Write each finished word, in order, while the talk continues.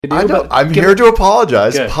I'm here to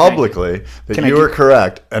apologize publicly that you were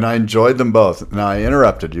correct, and I enjoyed them both. Now, I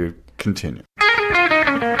interrupted you. Continue.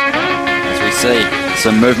 As we see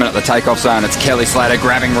some movement at the takeoff zone, it's Kelly Slater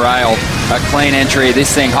grabbing rail. A clean entry,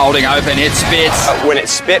 this thing holding open, it spits. When it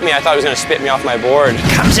spit me, I thought it was going to spit me off my board.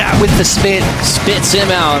 Comes out with the spit, spits him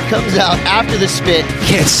out. Comes out after the spit.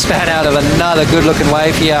 Gets spat out of another good-looking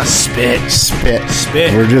wave here. Spit.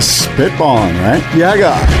 We're just spitballing, right? Yeah, I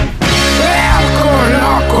got it.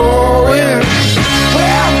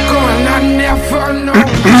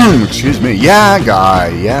 Excuse me. Yeah,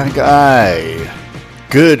 guy.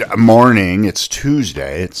 Good morning. It's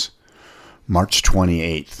Tuesday. It's March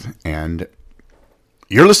 28th. And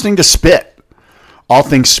you're listening to Spit. All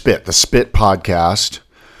Things Spit, the Spit podcast.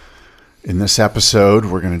 In this episode,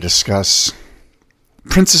 we're going to discuss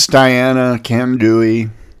Princess Diana, Camp Dewey,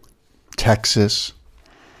 Texas,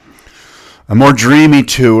 a more dreamy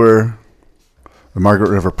tour. The Margaret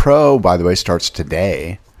River Pro, by the way, starts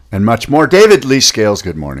today, and much more. David Lee Scales,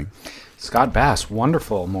 good morning. Scott Bass,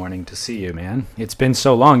 wonderful morning to see you, man. It's been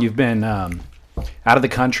so long. You've been out of the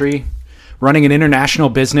country, running an international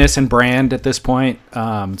business and brand at this point.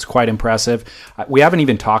 It's quite impressive. We haven't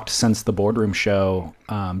even talked since the boardroom show,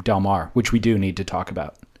 Del Mar, which we do need to talk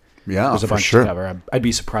about. Yeah, there's a bunch sure. to cover. I'd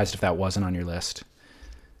be surprised if that wasn't on your list.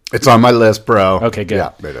 It's on my list, bro. Okay, good.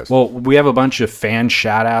 Yeah, it is. Well, we have a bunch of fan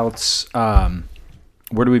shout-outs.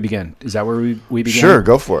 Where do we begin? Is that where we begin? Sure,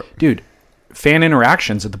 go for it. Dude, fan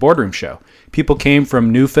interactions at the boardroom show. People came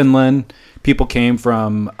from Newfoundland. People came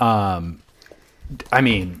from,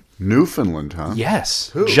 Newfoundland, huh? Yes.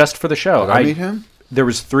 Who? Just for the show. Did I meet him? There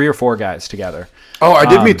was 3 or 4 guys together. Oh, I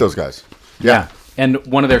did meet those guys. Yeah. And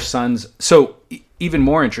one of their sons, so even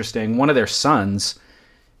more interesting, one of their sons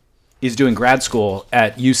is doing grad school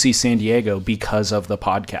at UC San Diego because of the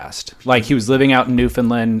podcast. Like, he was living out in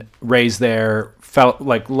Newfoundland, raised there, felt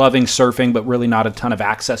like loving surfing, but really not a ton of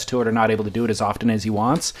access to it or not able to do it as often as he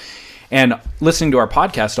wants. And listening to our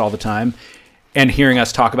podcast all the time and hearing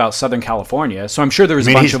us talk about Southern California. So I'm sure there was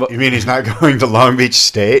a bunch of... You mean he's not going to Long Beach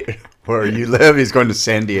State, where you live? He's going to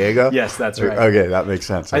San Diego? Yes, that's right. Okay, that makes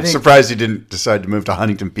sense. I'm surprised he didn't decide to move to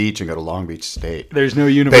Huntington Beach and go to Long Beach State. There's no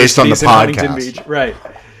universities in Huntington Beach. Right.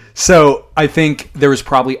 So I think there was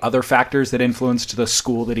probably other factors that influenced the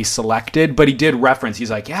school that he selected, but he did reference,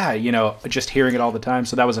 he's like, yeah, just hearing it all the time.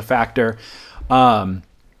 So that was a factor.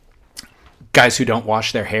 Guys who don't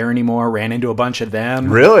wash their hair anymore, ran into a bunch of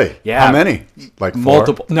them. Really? Yeah. How many? Like 4?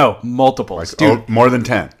 Multiple. No, multiples. Like, dude, more than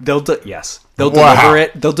 10? Yes. They'll Wow. deliver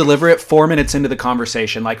it. They'll deliver it 4 minutes into the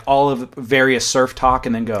conversation, like all of various surf talk,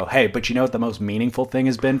 and then go, hey, but you know what the most meaningful thing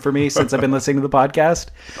has been for me since I've been listening to the podcast?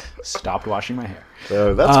 Stopped washing my hair.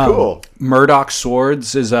 That's cool. Murdoch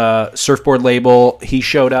Swords is a surfboard label. He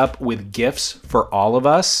showed up with gifts for all of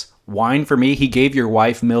us. Wine for me. He gave your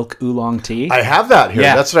wife milk oolong tea. I have that here.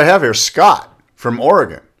 Yeah. That's what I have here. Scott from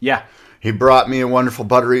Oregon. Yeah. He brought me a wonderful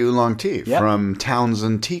buttery oolong tea Yep. from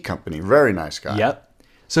Townsend Tea Company. Very nice guy. Yep.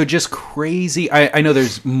 So just crazy. I know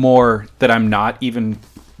there's more that I'm not even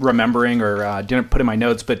remembering or didn't put in my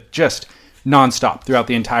notes, but just nonstop throughout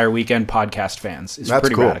the entire weekend. Podcast fans is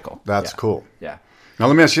pretty cool. radical. That's cool. Yeah. Now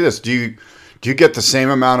let me ask you this: Do you get the same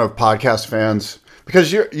amount of podcast fans?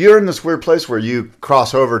 Because you're in this weird place where you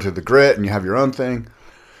cross over to the Grit and you have your own thing.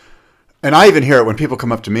 And I even hear it when people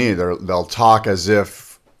come up to me. They'll talk as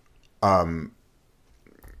if, like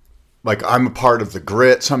I'm a part of the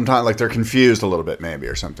Grit. Sometimes, like they're confused a little bit, maybe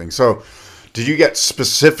or something. So, did you get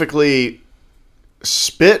specifically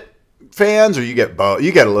Spit fans, or you get both?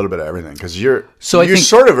 You get a little bit of everything because you sort of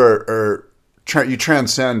you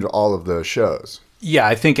transcend all of the shows. Yeah,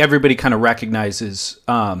 I think everybody kind of recognizes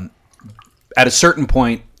at a certain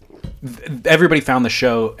point, everybody found the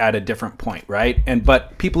show at a different point, right?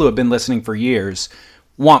 But people who have been listening for years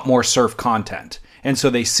want more surf content. And so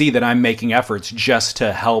they see that I'm making efforts just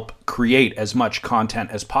to help create as much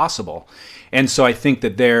content as possible. And so I think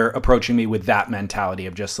that they're approaching me with that mentality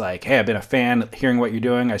of just like, hey, I've been a fan, hearing what you're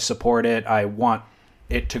doing, I support it, I want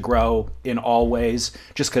it to grow in all ways,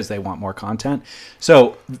 just because they want more content.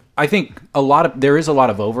 So I think there is a lot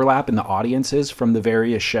of overlap in the audiences from the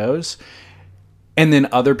various shows. And then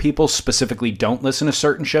other people specifically don't listen to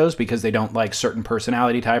certain shows because they don't like certain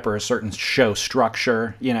personality type or a certain show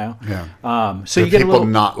structure, Yeah. So Do you get people a little...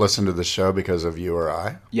 not listen to the show because of you or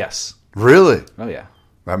I? Yes. Really? Oh, yeah.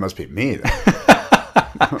 That must be me then.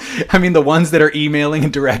 I mean, the ones that are emailing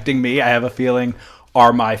and directing me, I have a feeling,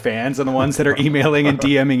 are my fans. And the ones that are emailing and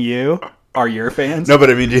DMing you are your fans. No, but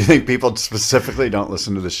I mean, do you think people specifically don't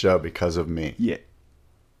listen to the show because of me? Yeah.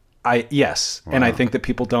 Yes. Wow. And I think that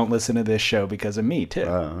people don't listen to this show because of me too.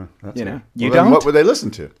 That's you know, it. you well, don't. What would they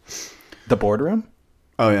listen to? The Boardroom.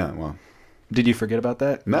 Oh, yeah. Well, Did you forget about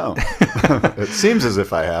that? no. It seems as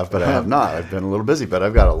if I have, but I have not. I've been a little busy, but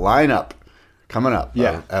I've got a lineup coming up.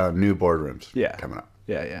 Yeah. New boardrooms Yeah. coming up.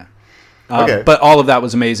 Yeah. Okay. But all of that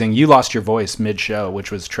was amazing. You lost your voice mid-show,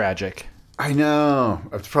 which was tragic. I know.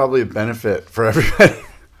 It's probably a benefit for everybody.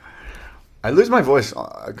 I lose my voice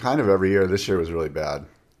kind of every year. This year was really bad.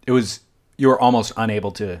 You were almost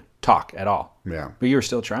unable to talk at all. Yeah. But you were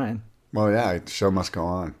still trying. Well, yeah, the show must go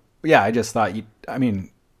on. Yeah, I just thought you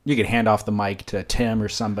could hand off the mic to Tim or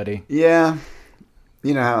somebody. Yeah.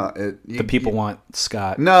 You know how The people want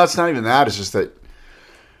Scott. No, it's not even that. It's just that,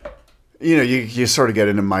 you sort of get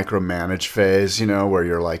into micromanage phase, where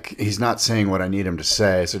you're like, he's not saying what I need him to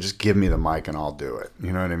say, so just give me the mic and I'll do it.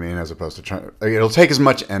 You know what I mean? As opposed to trying, it'll take as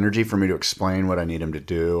much energy for me to explain what I need him to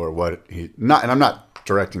do or and I'm not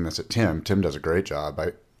directing this at Tim. Tim does a great job.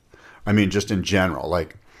 I mean, just in general,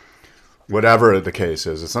 like whatever the case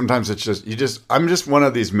is, sometimes it's I'm just one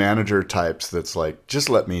of these manager types that's like, just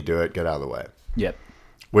let me do it, get out of the way. Yep.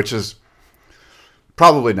 Which is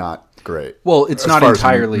probably not great. Well, it's as not far as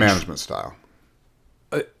entirely management style.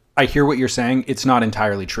 I hear what you're saying. It's not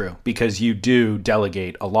entirely true because you do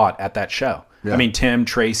delegate a lot at that show. Yeah. I mean, Tim,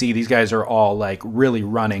 Tracy, these guys are all like really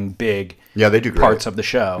running big Yeah, they do great. parts of the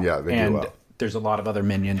show. Yeah, they do and well. there's a lot of other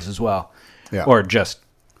minions as well. Yeah. Or just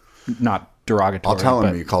not derogatory. I'll tell but,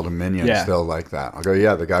 him you called him minions. Yeah. They'll like that. I'll go,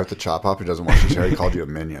 yeah, the guy with the chop up who doesn't wash his hair, he called you a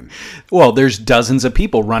minion. Well, there's dozens of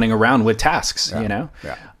people running around with tasks, Yeah.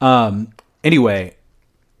 Anyway,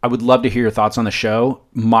 I would love to hear your thoughts on the show.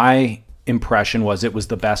 My impression was it was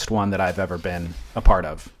the best one that I've ever been a part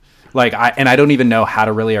of. I don't even know how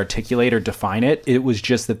to really articulate or define it. It was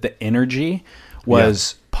just that the energy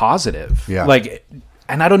was positive. Yeah.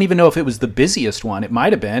 And I don't even know if it was the busiest one. It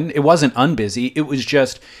might have been. It wasn't unbusy.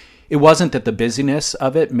 It wasn't that the busyness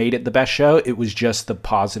of it made it the best show. It was just the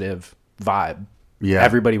positive vibe. Yeah.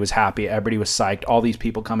 Everybody was happy. Everybody was psyched. All these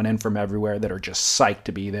people coming in from everywhere that are just psyched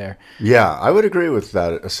to be there. Yeah, I would agree with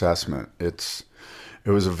that assessment. It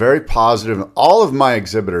was a very positive. All of my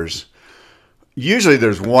exhibitors, usually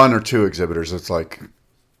there's one or two exhibitors that's like,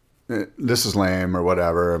 this is lame or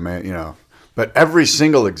whatever, but every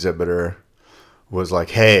single exhibitor was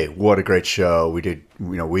like, hey, what a great show. We did,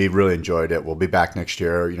 we really enjoyed it. We'll be back next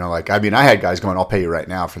year. I had guys going, I'll pay you right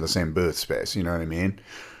now for the same booth space. You know what I mean?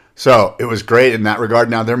 So it was great in that regard.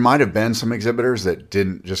 Now, there might have been some exhibitors that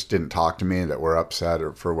didn't talk to me, that were upset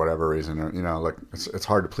or for whatever reason. Or, it's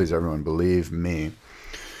hard to please everyone, believe me.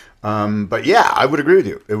 But yeah, I would agree with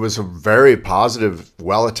you. It was a very positive,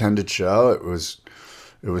 well-attended show. It was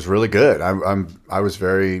really good. I was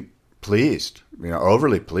very pleased,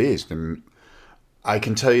 overly pleased. And I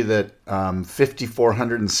can tell you that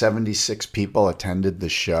 5,476 people attended the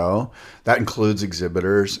show. That includes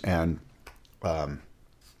exhibitors and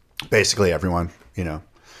basically everyone,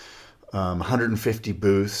 150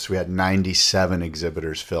 booths. We had 97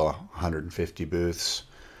 exhibitors fill 150 booths.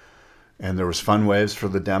 And there was Fun Waves for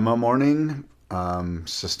the demo morning.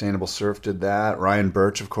 Sustainable Surf did that. Ryan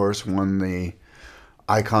Birch, of course, won the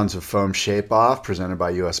Icons of Foam Shape-Off presented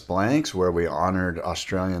by US Blanks, where we honored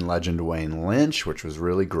Australian legend Wayne Lynch, which was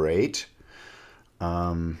really great.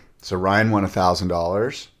 So Ryan won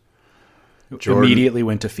 $1,000. Immediately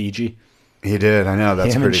went to Fiji. He did. I know.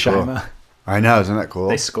 That's Him pretty and cool. Shima. I know. Isn't that cool?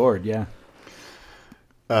 They scored, yeah.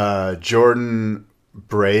 Jordan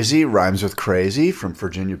Brazy, rhymes with crazy, from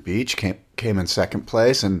Virginia Beach, came in second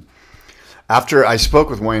place. And after I spoke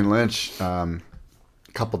with Wayne Lynch a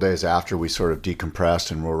couple days after, we sort of decompressed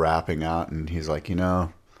and we're wrapping out, and he's like,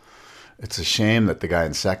 it's a shame that the guy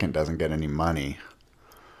in second doesn't get any money.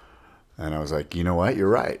 And I was like, you know what? You're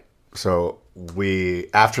right. So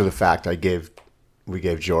after the fact, we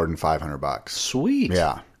gave Jordan $500. Sweet.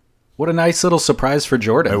 Yeah. What a nice little surprise for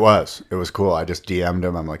Jordan. It was cool. I just DM'd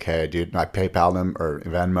him. I'm like, hey, dude, I PayPal'd him or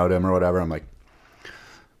Venmo'd him or whatever. I'm like,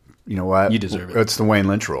 you know what? You deserve it. It's the Wayne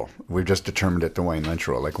Lynch rule. We've just determined it the Wayne Lynch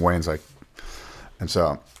rule. Like, Wayne's like, and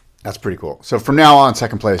so that's pretty cool. So from now on,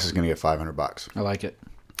 second place is going to get $500. I like it.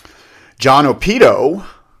 John Opito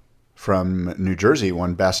from New Jersey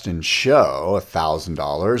won Best in Show,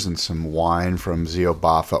 $1,000, and some wine from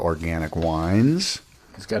Ziobaffa Organic Wines.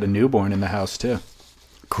 He's got a newborn in the house, too.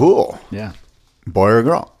 Cool. Yeah. Boy or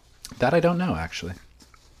girl? That I don't know, actually.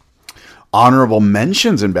 Honorable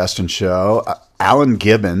mentions in Best in Show. Alan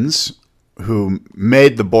Gibbons, who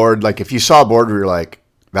made the board. Like, if you saw a board where you're like,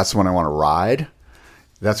 that's the one I want to ride,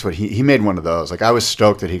 that's what he made one of those. Like, I was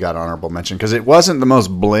stoked that he got honorable mention because it wasn't the most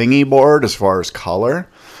blingy board as far as color.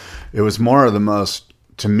 It was more of the most,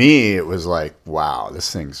 to me, it was like, wow,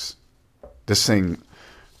 this thing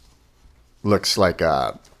looks like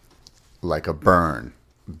a burn.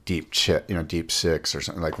 deep six or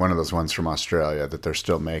something, like one of those ones from Australia that they're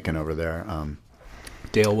still making over there.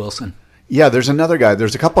 Dale Wilson. Yeah, there's another guy.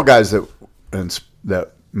 There's a couple guys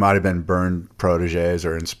that might have been Byrne proteges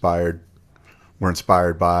or were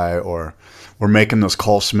inspired by, or were making those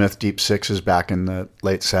Cole Smith deep sixes back in the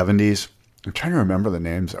late 70s. I'm trying to remember the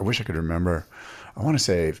names. I wish I could remember. I want to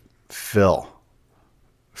say Phil.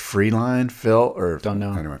 Phil, or don't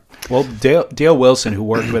know. Anyway. Well, Dale Wilson, who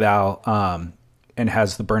worked with Al, and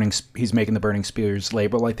has he's making the Burning Spears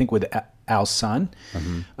label, I think, with Al's son.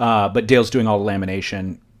 Mm-hmm. But Dale's doing all the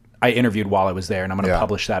lamination. I interviewed while I was there, and I'm going to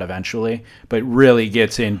publish that eventually. But really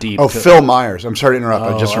gets in deep. Oh, Phil Myers. I'm sorry to interrupt.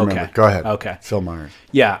 I just remembered. Okay. Go ahead. Okay. Phil Myers.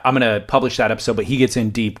 Yeah, I'm going to publish that episode, but he gets in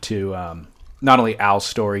deep to not only Al's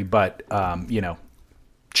story, but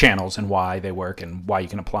channels and why they work and why you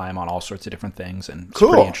can apply them on all sorts of different things. And it's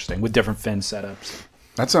pretty interesting with different fin setups.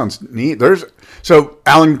 That sounds neat. So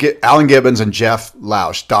Alan Gibbons and Jeff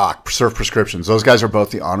Lausch, Doc, Surf Prescriptions. Those guys are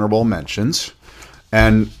both the honorable mentions.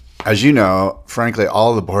 And as you know, frankly,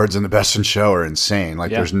 all the boards in the Best in Show are insane.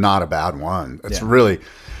 Like there's not a bad one. It's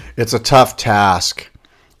it's a tough task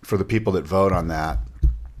for the people that vote on that.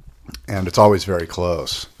 And it's always very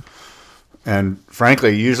close. And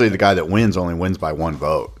frankly, usually the guy that wins only wins by one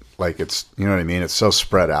vote. Like it's, you know what I mean? It's so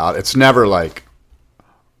spread out. It's never like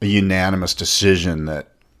a unanimous decision that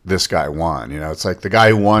this guy won. It's like the guy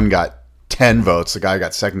who won got 10 votes. The guy who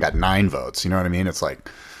got second got 9 votes. You know what I mean? It's like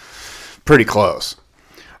pretty close.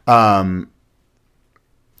 And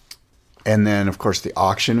then, of course, the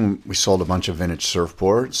auction, we sold a bunch of vintage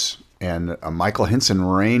surfboards and a Michael Hinson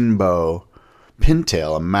Rainbow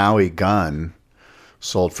Pintail, a Maui gun,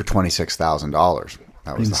 sold for $26,000.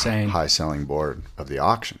 That was insane. The high-selling board of the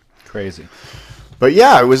auction. Crazy. But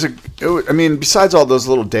yeah, besides all those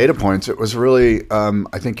little data points, it was really,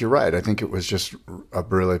 I think you're right. I think it was just a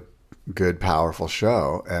really good, powerful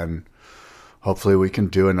show. And hopefully we can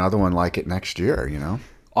do another one like it next year,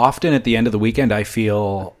 Often at the end of the weekend, I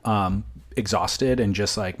feel exhausted and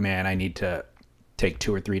just like, man, I need to take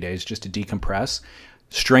 2 or 3 days just to decompress.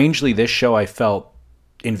 Strangely, this show, I felt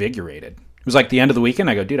invigorated. It was like the end of the weekend.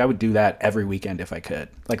 I go, dude, I would do that every weekend if I could.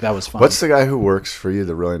 Like, that was fun. What's the guy who works for you,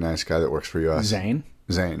 the really nice guy that works for you? Zane,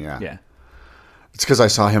 yeah. Yeah. It's because I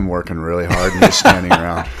saw him working really hard and just standing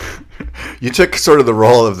around. You took sort of the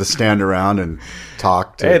role of the stand around and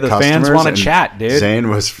talk to the customers. fans want to chat, dude. Zane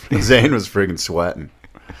was friggin' sweating.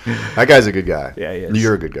 That guy's a good guy. Yeah, he is.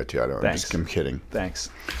 You're a good guy, too. Thanks. I'm kidding. Thanks.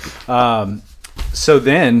 So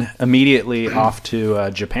then, immediately off to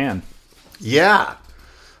Japan. Yeah.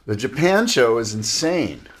 The Japan show was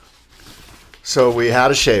insane. So we had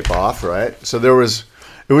a shape off, right? So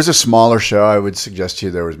it was a smaller show. I would suggest to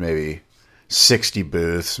you there was maybe 60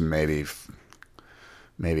 booths, maybe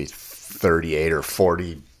 38 or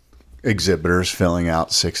 40 exhibitors filling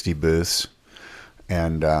out 60 booths.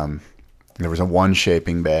 And there was one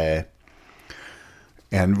shaping bay.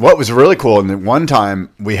 And what was really cool, and one time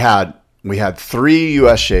we had 3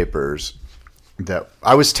 U.S. shapers that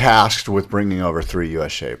I was tasked with bringing over 3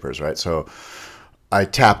 U.S. shapers, right? So I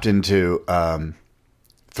tapped into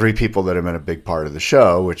 3 people that have been a big part of the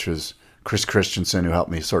show, which was Chris Christensen, who helped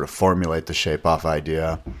me sort of formulate the shape-off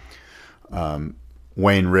idea,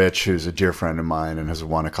 Wayne Rich, who's a dear friend of mine and has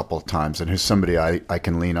won a couple of times, and who's somebody I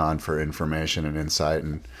can lean on for information and insight.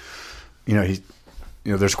 And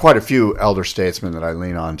there's quite a few elder statesmen that I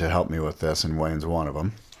lean on to help me with this, and Wayne's one of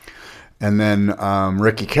them. And then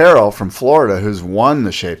Ricky Carroll from Florida, who's won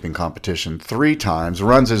the shaping competition 3 times,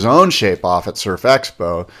 runs his own shape off at Surf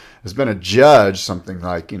Expo, has been a judge something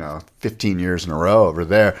like 15 years in a row over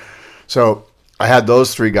there. So I had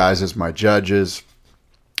those 3 guys as my judges.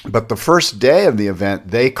 But the first day of the event,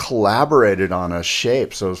 they collaborated on a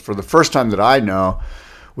shape. So for the first time that I know,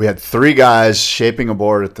 we had 3 guys shaping a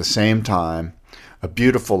board at the same time, a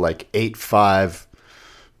beautiful 8.5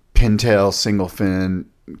 pintail single fin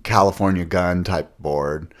California gun type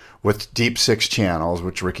board with deep 6 channels,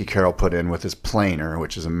 which Ricky Carroll put in with his planer,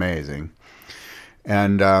 which is amazing.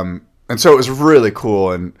 And so it was really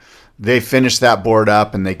cool. And they finished that board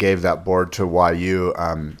up and they gave that board to YU,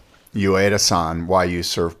 Ueda-san, YU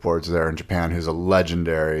Surfboards there in Japan, who's a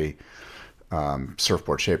legendary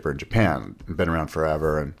surfboard shaper in Japan, been around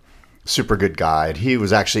forever and super good guy. And he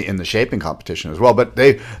was actually in the shaping competition as well. But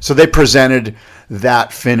they presented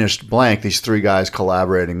that finished blank, these 3 guys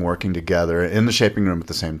collaborating, working together in the shaping room at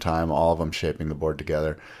the same time, all of them shaping the board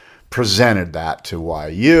together, presented that to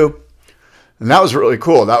YU. And that was really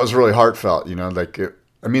cool. That was really heartfelt,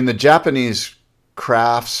 the Japanese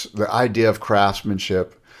crafts, the idea of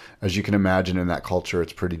craftsmanship, as you can imagine in that culture,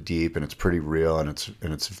 it's pretty deep and it's pretty real and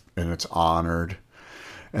it's honored.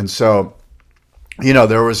 And so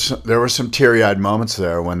there were some teary-eyed moments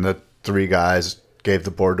there when the three guys gave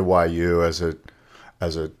the board to YU as a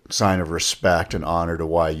sign of respect and honor to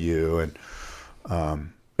YU, and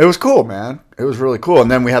it was cool, man. It was really cool. And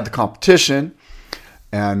then we had the competition,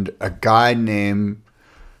 and a guy named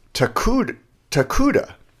Takuda.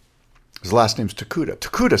 His last name's Takuda.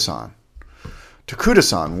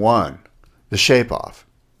 Takuda-san won the shape-off.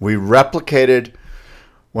 We replicated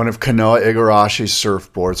one of Kanoa Igarashi's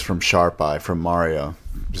surfboards from Sharp Eye, from Marcio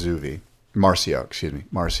Zuvi.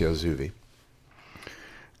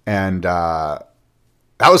 And that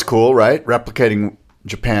was cool, right? Replicating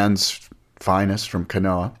Japan's finest from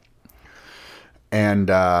Kanoa. And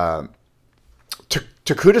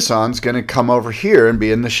Takuda-san's going to come over here and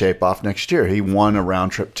be in the shape-off next year. He won a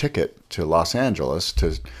round-trip ticket to Los Angeles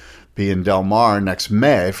to be in Del Mar next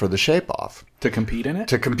May for the shape-off. To compete in it?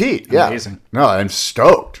 To compete, yeah. Amazing. No, I'm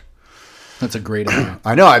stoked. That's a great idea.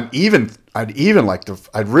 I know. I'd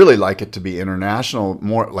really like it to be international,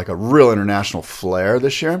 more like a real international flair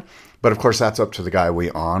this year. But of course, that's up to the guy we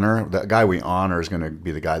honor. That guy we honor is going to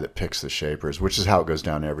be the guy that picks the shapers, which is how it goes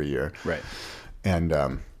down every year. Right. And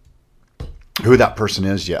who that person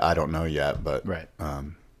is, I don't know yet. But right. I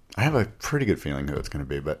have a pretty good feeling who it's going to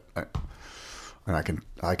be. But I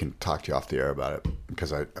can talk to you off the air about it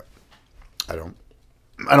because I don't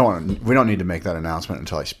want to. We don't need to make that announcement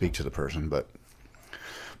until I speak to the person. But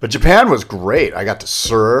Japan was great. I got to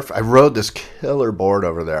surf. I rode this killer board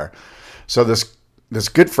over there. So this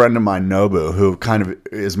good friend of mine, Nobu, who kind of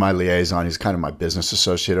is my liaison. He's kind of my business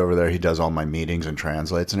associate over there. He does all my meetings and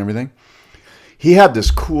translates and everything. He had this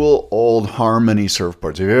cool old Harmony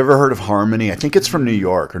surfboards. Have you ever heard of Harmony? I think it's from New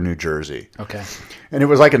York or New Jersey. Okay. And it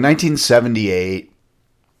was like a 1978,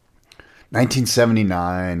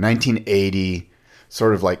 1979, 1980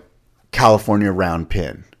 sort of like California round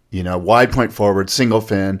pin. Wide point forward, single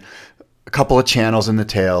fin, a couple of channels in the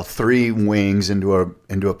tail, 3 wings into a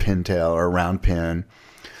pintail or a round pin,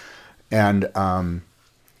 and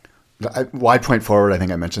wide point forward. I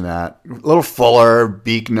think I mentioned that. A little fuller,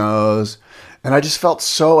 beak nose, and I just felt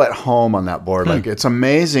so at home on that board. Like it's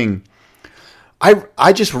amazing. I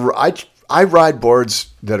ride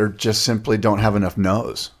boards that are just simply don't have enough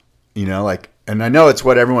nose. And I know it's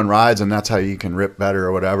what everyone rides, and that's how you can rip better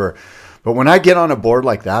or whatever. But when I get on a board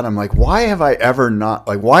like that, I'm like, why am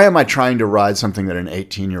I trying to ride something that an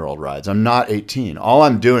 18-year-old rides? I'm not 18. All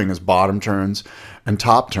I'm doing is bottom turns and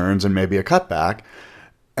top turns and maybe a cutback.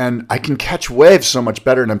 And I can catch waves so much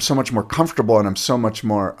better, and I'm so much more comfortable, and I'm so much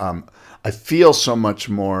more, I feel so much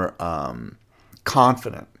more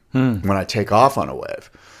confident when I take off on a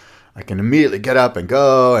wave. I can immediately get up and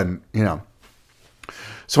go, and,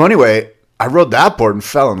 So anyway, I rode that board and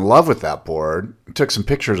fell in love with that board. Took some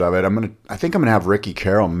pictures of it. I think I'm gonna have Ricky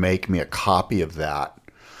Carroll make me a copy of that.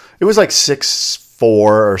 It was like 6'4"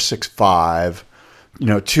 or 6'5",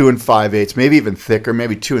 2 5/8, maybe even thicker,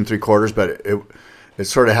 maybe 2 3/4. But it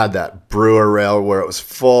sort of had that brewer rail where it was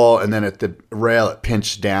full, and then at the rail it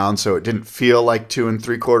pinched down, so it didn't feel like 2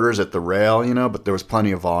 3/4 at the rail, but there was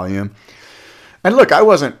plenty of volume. And look, I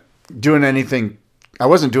wasn't doing anything. I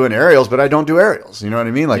wasn't doing aerials, but I don't do aerials. You know what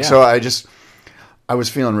I mean? So I was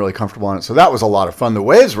feeling really comfortable on it. So that was a lot of fun. The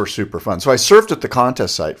waves were super fun. So I surfed at the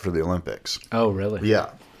contest site for the Olympics. Oh, really? Yeah.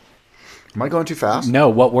 Am I going too fast? No.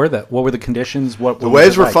 What were the conditions? The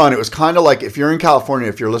waves were fun. It was kind of like, if you're in California,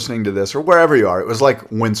 if you're listening to this or wherever you are, it was like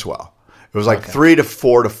wind swell. It was like 3 to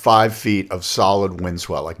 4 to 5 feet of solid wind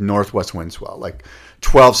swell, like northwest wind swell, like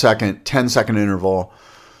 12-second, 10-second interval.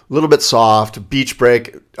 A little bit soft, beach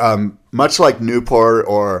break, much like Newport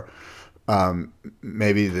or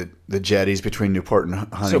maybe the jetties between Newport and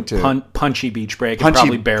Huntington. So punchy beach break, and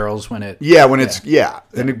probably barrels when it...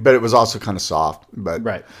 but it was also kind of soft. But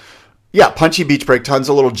right. Yeah, punchy beach break, tons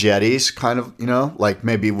of little jetties, kind of, like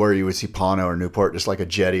maybe where you would see Pono or Newport, just like a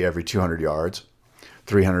jetty every 200 yards,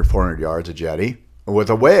 300, 400 yards a jetty, with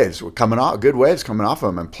the waves coming off, good waves coming off of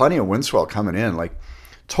them, and plenty of wind swell coming in, like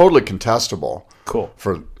totally contestable. Cool.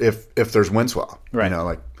 For if there's wind swell, right?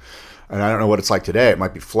 And I don't know what it's like today. It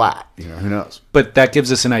might be flat. Who knows? But that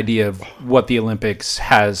gives us an idea of what the Olympics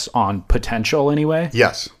has on potential, anyway.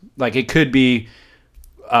 Yes. Like it could be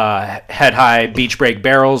head high beach break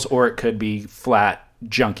barrels, or it could be flat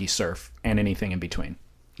junky surf and anything in between.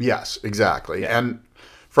 Yes, exactly. Yeah. And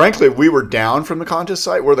frankly, we were down from the contest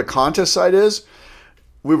site. Where the contest site is,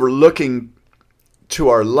 we were looking to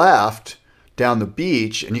our left down the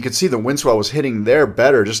beach, and you could see the wind swell was hitting there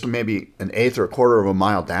better, just maybe an eighth or a quarter of a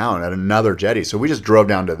mile down at another jetty. So we just drove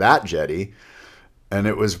down to that jetty, and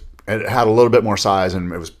it had a little bit more size,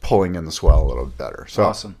 and it was pulling in the swell a little bit better. So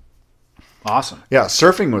awesome. Yeah,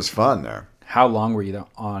 surfing was fun there. How long were you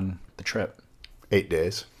on the trip? 8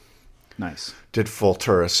 days. Nice. Did full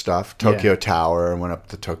tourist stuff. Tokyo Tower. Went up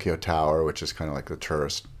to Tokyo Tower, which is kind of like the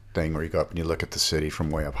tourist thing where you go up and you look at the city from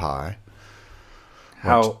way up high.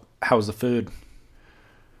 How was the food?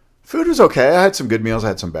 Food was okay. I had some good meals. I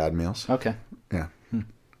had some bad meals. Okay. Yeah.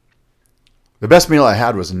 The best meal I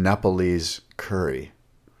had was Nepalese curry.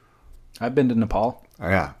 I've been to Nepal. Oh,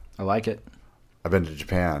 yeah. I like it. I've been to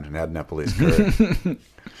Japan and had Nepalese curry.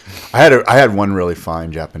 I had one really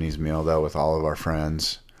fine Japanese meal, though, with all of our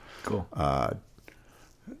friends. Cool.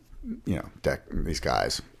 These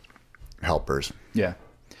guys, helpers. Yeah.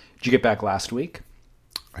 Did you get back last week?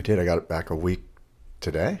 I did. I got it back a week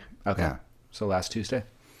today. Okay. Yeah. So last Tuesday.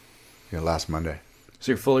 Yeah, last Monday.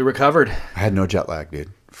 So you're fully recovered. I had no jet lag,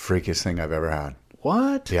 dude. Freakiest thing I've ever had.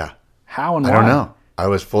 What? Yeah. How and why? I don't know. I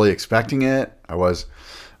was fully expecting it. I was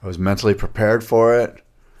mentally prepared for it.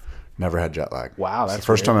 Never had jet lag. Wow, It's that's the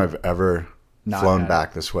first weird. time I've ever Not flown had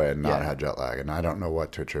back this way and not Yeah. had jet lag, and I don't know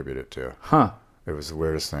what to attribute it to. Huh. It was the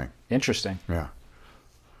weirdest thing. Interesting. Yeah.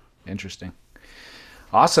 Interesting.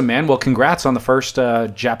 Awesome, man. Well, congrats on the first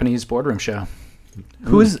Japanese boardroom show.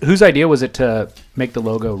 Whose idea was it to make the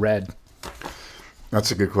logo red?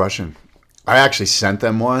 That's a good question. I actually sent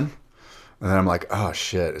them one, and then I'm like, oh,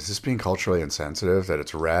 shit, is this being culturally insensitive that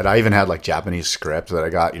it's red? I even had, like, Japanese script that I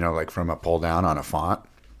got, like from a pull-down on a font.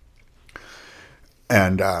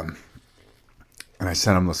 And I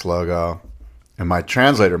sent them this logo. And my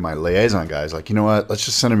translator, my liaison guy, is like, you know what? Let's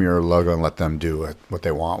just send them your logo and let them do what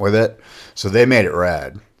they want with it. So they made it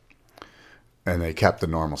red. And they kept the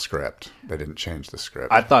normal script. They didn't change the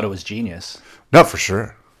script. I thought it was genius. No, for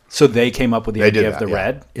sure. So they came up with the They idea did of the that, yeah.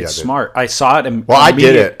 red. Yeah, It's they- smart. I saw it. And Well, I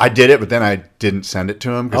did it, but then I didn't send it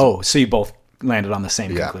to him. Oh, so you both landed on the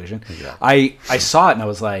same Yeah, conclusion. exactly. I saw it and I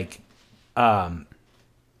was like,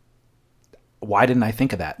 why didn't I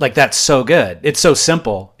think of that? Like, that's so good. It's so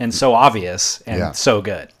simple and so obvious and Yeah. so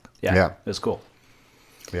good. Yeah, Yeah. it was cool.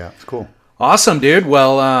 Yeah, it's cool. Awesome, dude.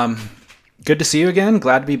 Well, good to see you again.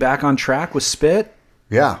 Glad to be back on track with Spit.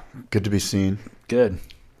 Yeah, good to be seen. Good.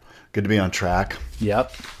 Good to be on track.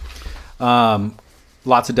 Yep.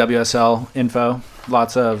 Lots of WSL info.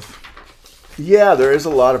 Lots of Yeah, there is a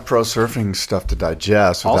lot of pro surfing stuff to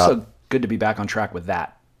digest. Without, also good to be back on track with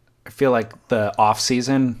that. I feel like the off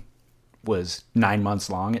season was 9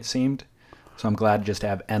 months long, it seemed. So I'm glad just to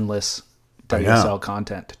have endless WSL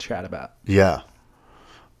content to chat about. Yeah.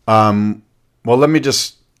 Well,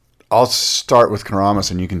 I'll start with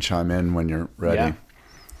Karamas and you can chime in when you're ready.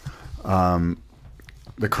 Yeah.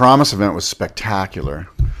 The Karamas event was spectacular.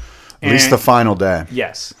 At least the final day.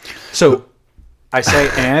 Yes. So I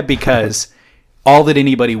say because all that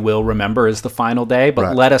anybody will remember is the final day, but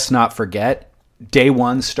Right. let us not forget day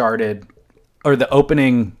one started, or the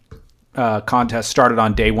opening contest started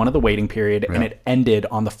on day one of the waiting period, and it ended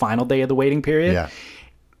on the final day of the waiting period. Yeah.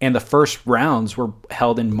 And the first rounds were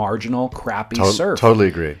held in marginal, crappy surf. Totally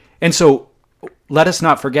agree. And so let us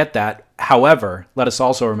not forget that. However, let us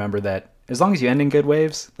also remember that as long as you end in good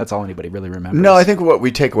waves, that's all anybody really remembers. No, I think what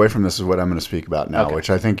we take away from this is what I'm going to speak about now, Okay. which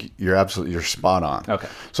I think you're spot on. Okay.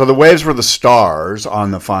 So the waves were the stars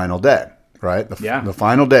on the final day, right? The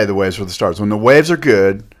final day, the waves were the stars. When the waves are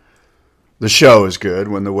good, the show is good.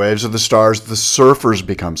 When the waves are the stars, the surfers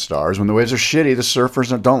become stars. When the waves are shitty, the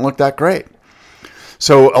surfers don't look that great.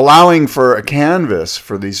 So allowing for a canvas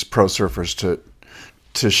for these pro surfers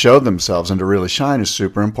to show themselves and to really shine is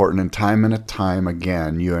super important. And time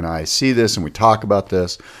again, you and I see this and we talk about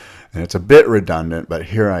this, and it's a bit redundant, but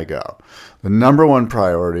here I go. The number one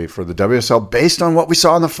priority for the WSL, based on what we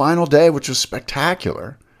saw on the final day, which was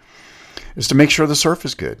spectacular, is to make sure the surf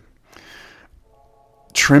is good.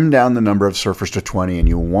 Trim down the number of surfers to 20, and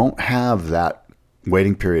you won't have that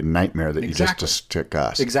waiting period nightmare that you just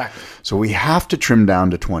discussed. Exactly. So we have to trim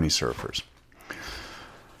down to 20 surfers.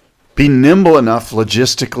 Be nimble enough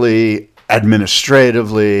logistically,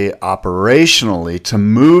 administratively, operationally to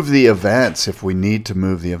move the events if we need to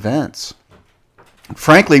move the events.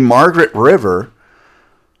 Frankly, Margaret River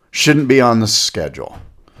shouldn't be on the schedule.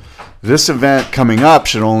 This event coming up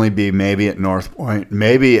should only be maybe at North Point,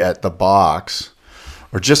 maybe at the box,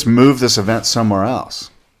 or just move this event somewhere else.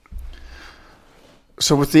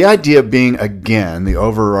 So with the idea being, again, the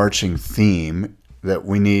overarching theme that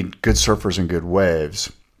we need good surfers and good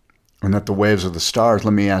waves, and that the waves are the stars,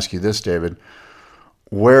 let me ask you this, David.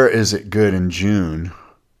 Where is it good in June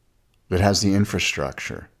that has the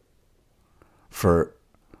infrastructure for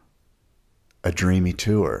a dreamy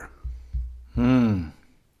tour?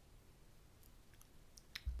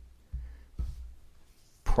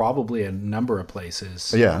 Probably a number of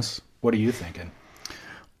places. Yes. What are you thinking?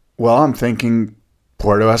 Well, I'm thinking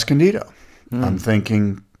Puerto Escondido. I'm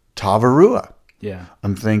thinking Tavarua. Yeah.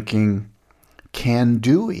 I'm thinking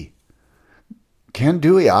Kandui.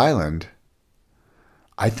 Kandui Island,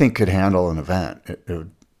 I think, could handle an event. It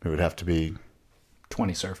would have to be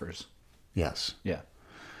 20 surfers. yes. Yeah.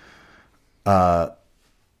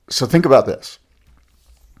 So think about this: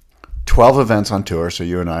 12 events on tour. So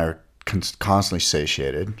you and I are constantly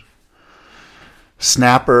satiated.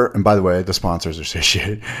 Snapper, and by the way, the sponsors are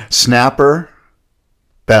satiated. Snapper,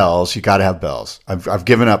 Bells. You got to have Bells. I've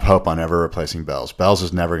given up hope on ever replacing Bells. Bells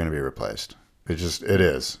is never going to be replaced. It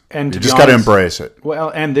is. And you to just be got to honest- embrace it. Well,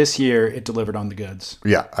 and this year it delivered on the goods.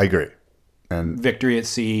 Yeah, I agree. And Victory at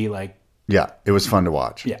Sea, like, yeah, it was fun to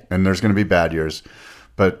watch. Yeah. And there's going to be bad years,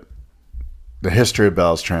 but the history of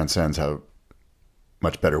Bells transcends how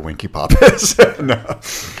much better Winky Pop is. No.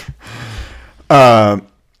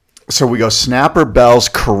 So we go Snapper, Bells,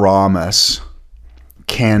 Karamas,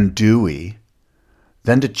 Kandui,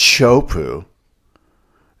 then to Chopu,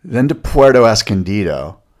 then to Puerto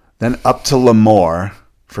Escondido, then up to Lemoore,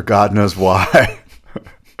 for God knows why,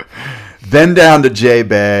 then down to J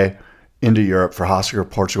Bay, into Europe for Hossegor,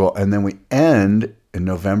 Portugal, and then we end in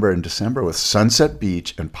November and December with Sunset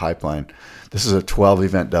Beach and Pipeline. This is a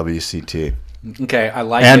 12-event WCT. okay, I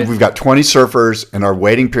like And it. we've got 20 surfers, and our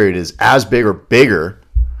waiting period is as big or bigger.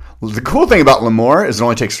 The cool thing about Lemoore is it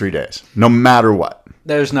only takes 3 days, no matter what.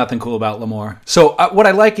 There's nothing cool about Lemoore. So what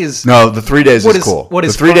I like is No, the 3 days What is is- cool. what the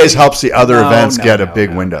is 3 days funny- helps the other events get a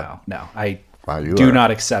big no, window. No, I Wow, you do are-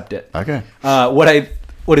 not accept it. Okay.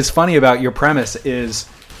 What is funny about your premise is,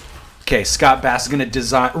 okay, Scott Bass is going to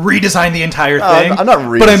redesign the entire thing. I'm not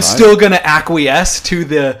but I'm redesigning. still going to acquiesce to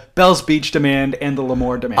the Bells Beach demand and the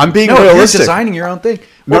Lemoore demand. I'm being no, realistic. You're designing your own thing.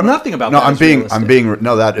 Well, nothing about No, that.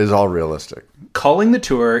 no, that is all realistic. Calling the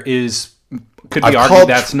tour could be I've argued called-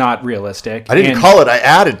 that's not realistic. I didn't And call it, I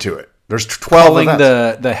added to it. There's 12 calling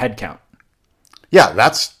events. the head count.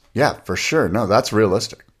 Yeah, for sure. No, that's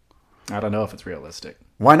realistic. I don't know if it's realistic.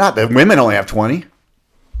 Why not? The women only have 20.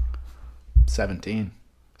 17.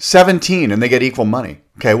 17, and they get equal money.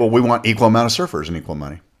 Okay, well, we want equal amount of surfers and equal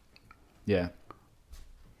money. Yeah.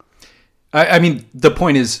 I mean, the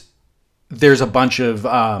point is, there's a bunch of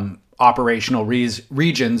operational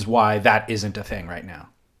regions why that isn't a thing right now.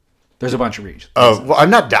 There's a bunch of regions. Oh, well, I'm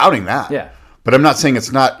not doubting that. Yeah. But I'm not saying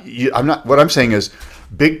it's not. I'm not. What I'm saying is,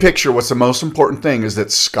 big picture. What's the most important thing is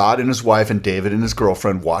that Scott and his wife and David and his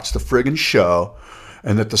girlfriend watch the friggin' show,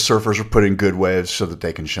 and that the surfers are put in good waves so that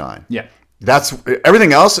they can shine. Yeah. That's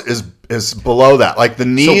everything else is below that. Like the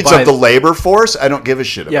needs by- of the labor force, I don't give a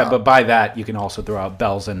shit about. Yeah, but by that, you can also throw out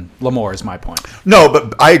Bells and Lemoore is my point. No,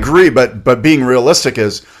 but I agree. But being realistic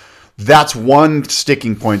is that's one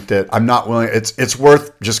sticking point that I'm not willing. It's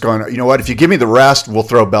worth just going. You know what? If you give me the rest, we'll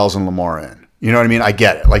throw Bells and Lemoore in. You know what I mean? I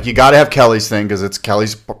get it. Like you got to have Kelly's thing because it's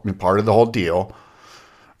Kelly's part of the whole deal.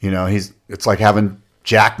 You know, it's like having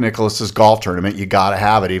Jack Nicklaus's golf tournament. You got to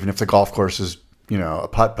have it, even if the golf course is a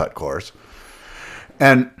putt course.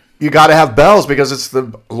 And you got to have Bells because it's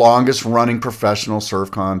the longest running professional surf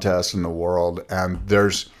contest in the world, and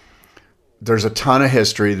there's a ton of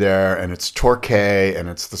history there, and it's Torquay, and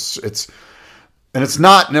it's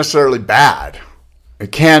not necessarily bad.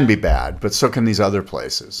 It can be bad, but so can these other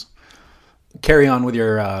places. Carry on with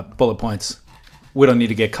your bullet points. We don't need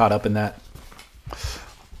to get caught up in that.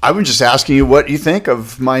 I was just asking you what you think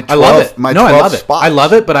of my 12, I love it. my No, 12 I love it. spots. I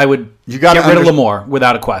love it, but I would You gotta get rid of under- Lemoore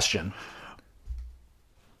without a question.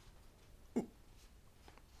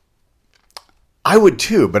 I would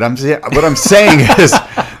too, but what I'm saying is,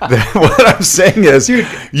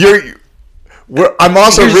 dude, I'm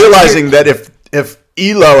also realizing that if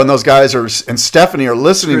Elo and those guys and Stephanie are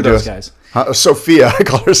listening Screw to those us, guys. Sophia, I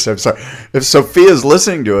call her Steph. Sorry, if Sophia is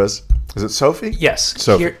listening to us, is it Sophie? Yes.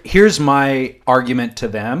 Sophie. Here's my argument to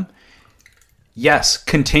them. Yes,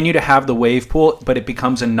 continue to have the wave pool, but it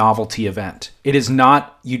becomes a novelty event. It is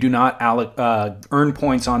not. You do not earn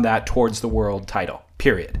points on that towards the world title.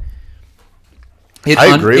 Period.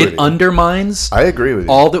 I agree with it you. undermines I agree with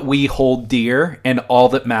you. all that we hold dear and all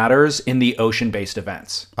that matters in the ocean-based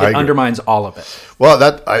events. I It agree. undermines all of it. Well,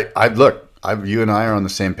 you and I are on the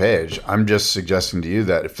same page. I'm just suggesting to you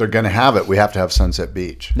that if they're going to have it, we have to have Sunset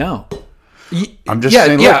Beach. No. I'm just yeah,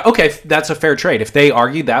 saying. yeah, Look, okay, that's a fair trade. If they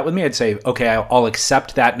argued that with me, I'd say, okay, I'll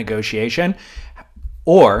accept that negotiation.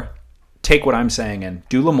 Or take what I'm saying and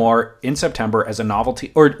do Lemoore in September as a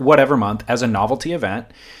novelty, or whatever month, as a novelty event.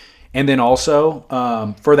 And then also,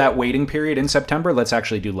 for that waiting period in September, let's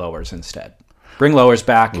actually do lowers instead. Bring lowers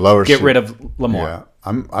back, get rid of Lemoore. Yeah,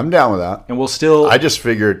 I'm down with that. And we'll still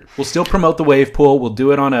promote the wave pool. We'll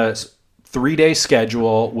do it on a 3-day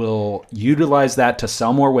schedule. We'll utilize that to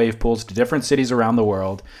sell more wave pools to different cities around the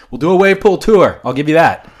world. We'll do a wave pool tour. I'll give you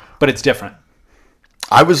that, but it's different.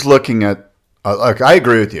 I was looking at, look, I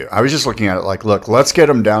agree with you. I was just looking at it like, look, let's get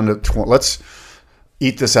them down to, let's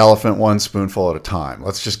eat this elephant one spoonful at a time.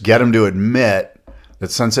 Let's just get them to admit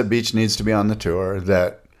that Sunset Beach needs to be on the tour,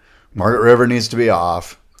 that Margaret River needs to be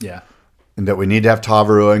off. Yeah. And that we need to have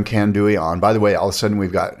Tavarua and Kandui on. By the way, all of a sudden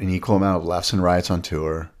we've got an equal amount of lefts and rights on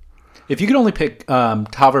tour. If you could only pick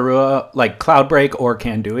Tavarua, like Cloudbreak or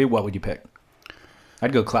Kandui, what would you pick?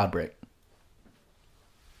 I'd go Cloudbreak.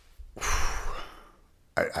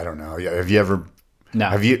 I don't know. Have you ever... No.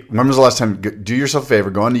 When was the last time... Do yourself a favor,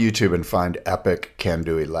 go onto YouTube and find epic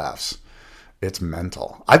Kandui lefts. It's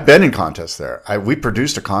mental. I've been in contests there. We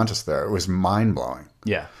produced a contest there. It was mind-blowing.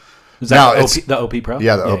 Yeah. Is that the OP Pro?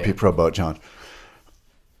 Yeah, the OP Pro Boat Challenge.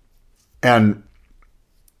 And,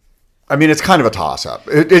 I mean, it's kind of a toss-up.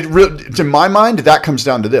 To my mind, that comes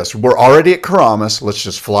down to this. We're already at Keramas. Let's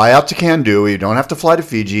just fly out to Kandui. You don't have to fly to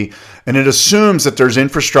Fiji. And it assumes that there's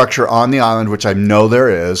infrastructure on the island, which I know there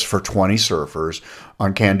is, for 20 surfers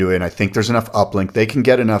on Kandui. And I think there's enough uplink. They can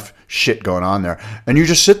get enough shit going on there. And you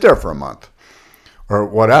just sit there for a month. Or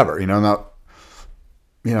whatever,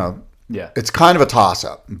 Yeah. It's kind of a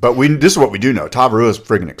toss-up. But this is what we do know. Tavarua is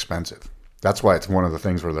friggin' expensive. That's why it's one of the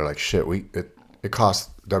things where they're like, shit, it costs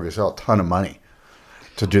WSL a ton of money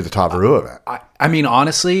to do the Tavarua event. I mean,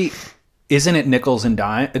 honestly, isn't it nickels and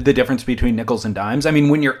dimes? The difference between nickels and dimes? I mean,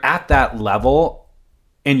 when you're at that level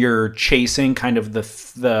and you're chasing kind of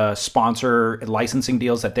the sponsor licensing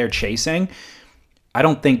deals that they're chasing, I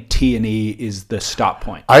don't think T&E is the stop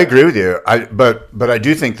point. I agree with you. But I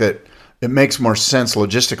do think that it makes more sense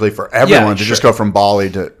logistically for everyone to just go from Bali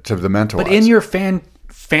to the Mentawais. But in your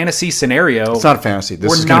fantasy scenario, it's not a fantasy.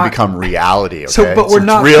 This is going to become reality. Okay? But we're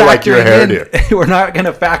not real, like your hairdo. We're not going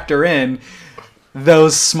to factor in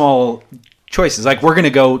those small choices. Like, we're going to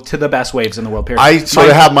go to the best waves in the world. Period. I sort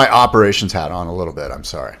of have my operations hat on a little bit. I'm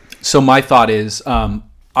sorry. So my thought is,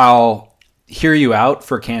 I'll hear you out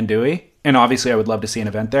for Kandui, and obviously I would love to see an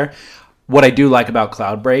event there. What I do like about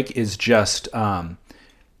Cloudbreak is just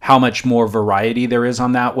how much more variety there is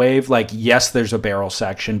on that wave. Like, yes, there's a barrel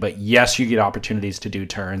section, but yes, you get opportunities to do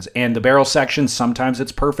turns. And the barrel section, sometimes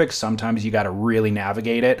it's perfect. Sometimes you got to really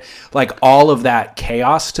navigate it. Like, all of that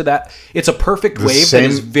chaos to that. It's a perfect wave that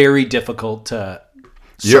is very difficult to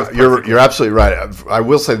surf. You're absolutely right. I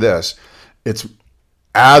will say this. It's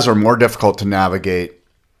as or more difficult to navigate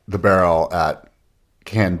the barrel at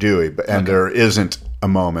Kandui, and there isn't a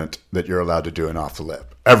moment that you're allowed to do an off the lip.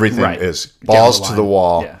 Everything is balls to the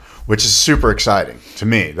wall, which is super exciting to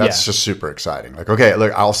me. That's just super exciting. Like, okay,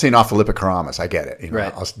 look, I'll see an off the lip at Keramas. I get it.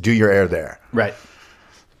 I'll do your air there. Right.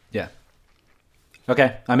 Yeah.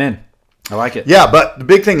 Okay, I'm in. I like it. Yeah, but the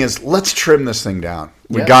big thing is, let's trim this thing down.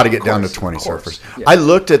 We got to get down to 20 surfers. Yeah. I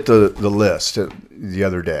looked at the list the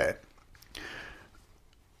other day.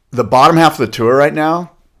 The bottom half of the tour right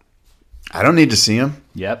now, I don't need to see them.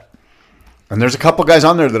 Yep. And there's a couple guys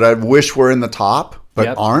on there that I wish were in the top,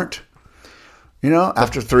 but aren't,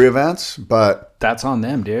 after 3 events. But that's on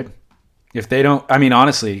them, dude. If they don't, I mean,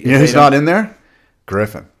 honestly. Who's not in there?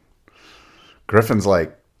 Griffin. Griffin's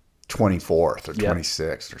like 24th or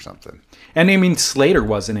 26th or something. And I mean, Slater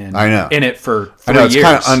wasn't in it for 3 years. I know, it's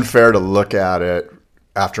kind of unfair to look at it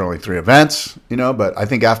after only 3 events, but I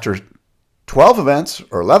think after 12 events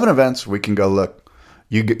or 11 events, we can go look.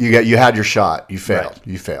 You had your shot. You failed. Right.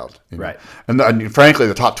 You failed. Right. And frankly,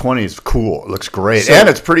 the top 20 is cool. It looks great. And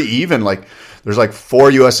it's pretty even. Like, there's like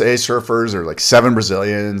 4 USA surfers. There's like 7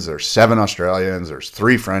 Brazilians. There's 7 Australians. There's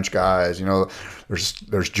 3 French guys.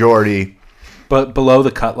 There's Jordy. But below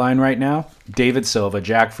the cut line right now, David Silva,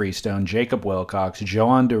 Jack Freestone, Jacob Wilcox,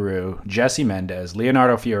 Joan Daru, Jesse Mendez,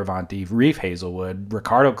 Leonardo Fioravanti, Reef Hazelwood,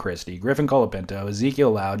 Ricardo Christie, Griffin Colapinto,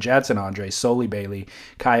 Ezekiel Lau, Jadson Andre, Soli Bailey,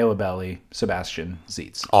 Caio Abelli, Sebastian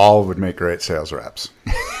Zietz. All would make great sales reps.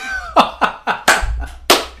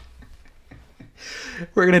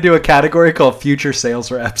 We're going to do a category called Future Sales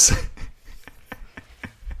Reps.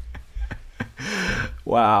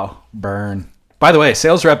 Wow. Burn. By the way,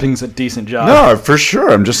 sales repping's a decent job. No, for sure.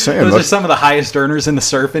 I'm just saying. Those are some of the highest earners in the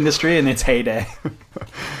surf industry in its heyday.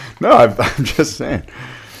 No, I'm just saying.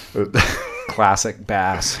 Classic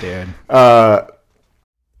Bass, dude.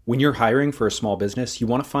 When you're hiring for a small business, you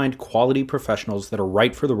want to find quality professionals that are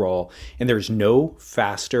right for the role, and there's no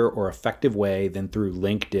faster or effective way than through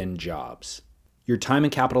LinkedIn Jobs. Your time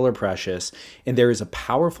and capital are precious, and there is a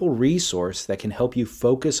powerful resource that can help you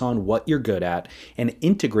focus on what you're good at and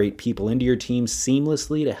integrate people into your team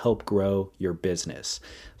seamlessly to help grow your business.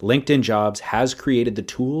 LinkedIn Jobs has created the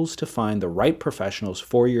tools to find the right professionals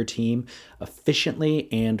for your team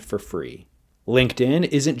efficiently and for free. LinkedIn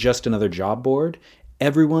isn't just another job board.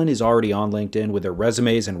 Everyone is already on LinkedIn with their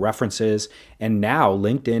resumes and references, and now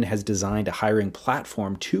LinkedIn has designed a hiring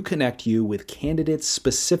platform to connect you with candidates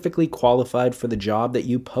specifically qualified for the job that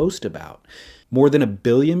you post about. More than 1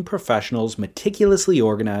 billion professionals meticulously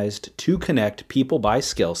organized to connect people by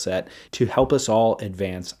skill set to help us all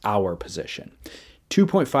advance our position.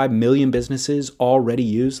 2.5 million businesses already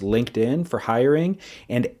use LinkedIn for hiring,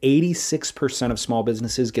 and 86% of small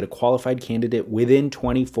businesses get a qualified candidate within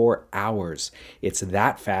 24 hours. It's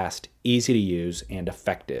that fast, easy to use, and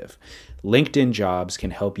effective. LinkedIn Jobs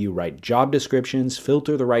can help you write job descriptions,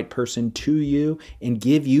 filter the right person to you, and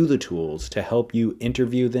give you the tools to help you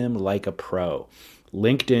interview them like a pro.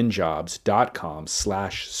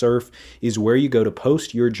 LinkedInjobs.com/surf is where you go to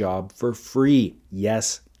post your job for free.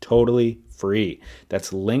 Yes, totally free.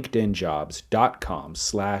 That's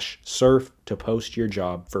LinkedInjobs.com/surf to post your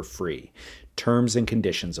job for free. Terms and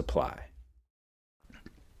conditions apply.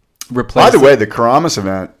 By the way, the Karamas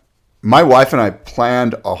event, my wife and I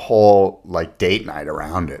planned a whole like date night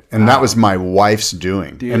around it. And that was my wife's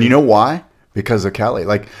doing. Dude. And you know why? Because of Kelly.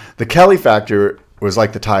 Like the Kelly factor was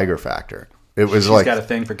like the Tiger factor. It was She's like got a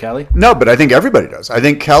thing for Kelly? No, but I think everybody does. I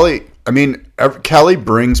think Kelly, Kelly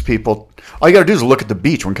brings people. All you got to do is look at the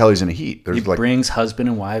beach when Kelly's in the heat. There's It brings husband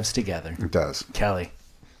and wives together. It does. Kelly.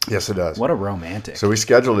 Yes, it does. What a romantic. So we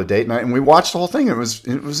scheduled a date night and we watched the whole thing. It was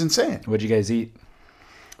insane. What'd you guys eat?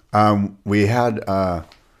 We had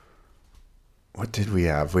what did we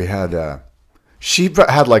have? We had she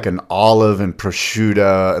had like an olive and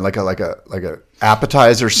prosciutto and like a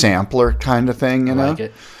appetizer sampler kind of thing, you know. Like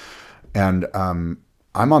it. And I'm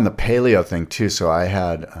on the paleo thing too, so I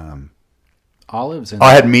had Olives and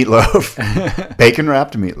I had meatloaf, bacon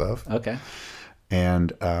wrapped meatloaf. Okay.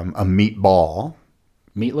 And a meatball.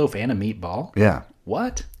 Meatloaf and a meatball? Yeah.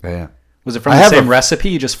 What? Yeah. Was it from I the have same a- recipe?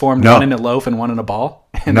 You just formed No. one in a loaf and one in a ball?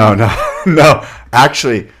 No.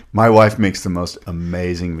 Actually, my wife makes the most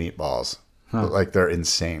amazing meatballs. Like they're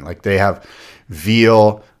insane. Like they have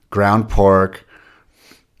veal, ground pork,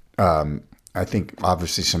 I think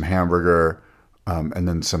obviously some hamburger, and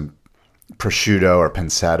then some prosciutto or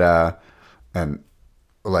pancetta, and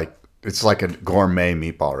like it's like a gourmet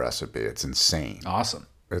meatball recipe. It's insane. Awesome.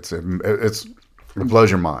 It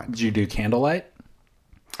blows your mind. Did you do candlelight?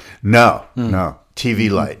 No,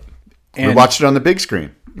 TV light. We And- watched it on the big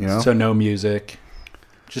screen. You know, So no music.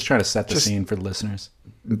 Just trying to set the scene for the listeners.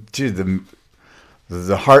 dude,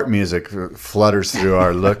 the heart music flutters through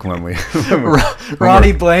our look when we.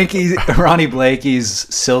 Ronnie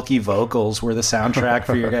Blakey's silky vocals were the soundtrack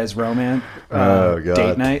for your guys' romance Oh God!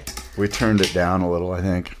 date night. We turned it down a little, I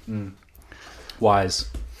think. Wise.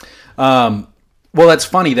 Well, that's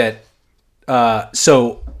funny that.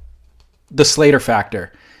 So, the Slater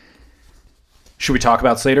factor. Should we talk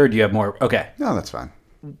about Slater, or do you have more? Okay. No, that's fine.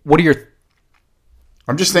 What are your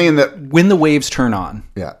I'm just saying that. when the waves turn on?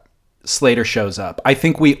 Yeah. Slater shows up. I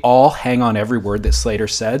think we all hang on every word that Slater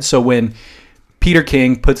said. So when Peter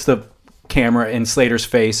King puts the camera in Slater's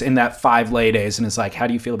face in that 5 lay days and is like, how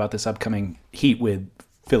do you feel about this upcoming heat with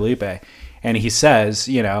Felipe? And he says,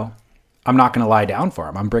 I'm not going to lie down for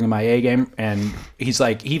him. I'm bringing my A game. And he's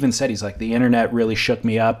like, he even said, the internet really shook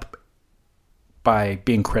me up by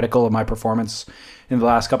being critical of my performance in the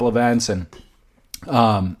last couple events. And,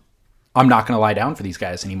 I'm not going to lie down for these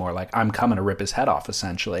guys anymore. Like, I'm coming to rip his head off,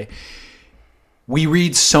 essentially. We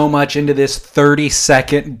read so much into this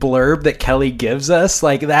 30-second blurb that Kelly gives us.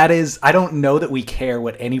 Like, that is, I don't know that we care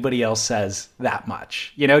what anybody else says that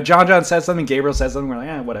much. John says something, Gabriel says something, we're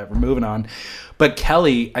like, whatever, moving on. But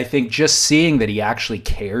Kelly, I think just seeing that he actually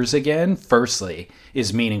cares again, firstly,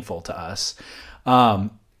 is meaningful to us. I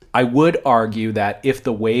would argue that if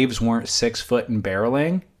the waves weren't 6 foot and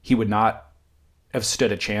barreling, he would not have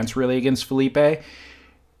stood a chance really against Felipe.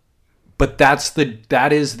 But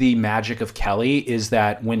that is the magic of Kelly, is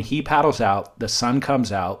that when he paddles out, the sun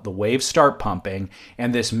comes out, the waves start pumping,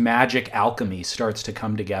 and this magic alchemy starts to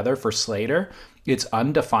come together for Slater. It's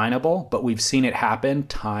undefinable, but we've seen it happen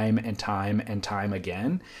time and time and time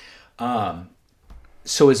again.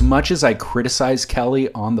 So as much as I criticize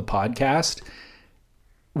Kelly on the podcast,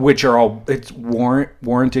 which are all it's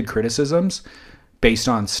warranted criticisms based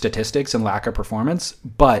on statistics and lack of performance,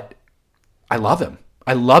 but I love him.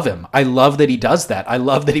 I love him. I love that he does that. I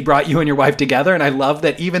love that he brought you and your wife together, and I love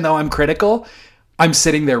that even though I'm critical, I'm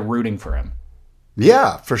sitting there rooting for him.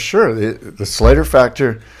 Yeah, for sure. The Slater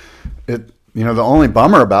factor, the only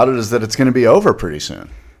bummer about it is that it's going to be over pretty soon.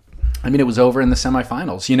 I mean, it was over in the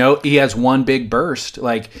semifinals. He has one big burst. He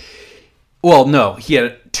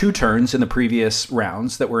had 2 turns in the previous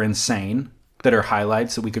rounds that were insane, that are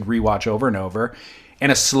highlights that we could rewatch over and over.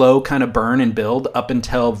 and a slow kind of burn and build up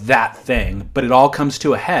until that thing. But it all comes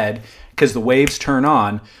to a head because the waves turn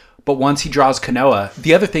on. But once he draws Kanoa,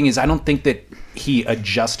 the other thing is I don't think that he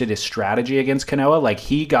adjusted his strategy against Kanoa. Like,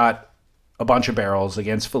 he got a bunch of barrels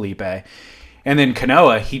against Felipe. And then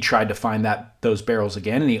Kanoa, he tried to find those barrels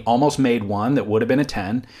again, and he almost made one that would have been a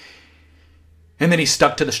 10. And then he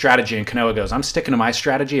stuck to the strategy, and Kanoa goes, I'm sticking to my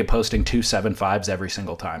strategy of posting 2 7.5s every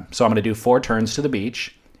single time. So I'm going to do 4 turns to the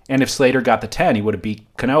beach. And if Slater got the 10, he would have beat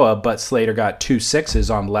Kanoa, but Slater got 2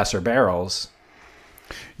 6s on lesser barrels.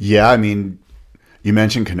 Yeah, I mean, you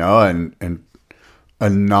mentioned Kanoa, and a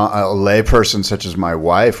layperson such as my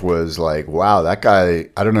wife was like, wow, that guy,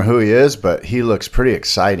 I don't know who he is, but he looks pretty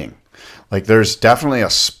exciting. Like, there's definitely a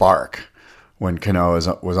spark when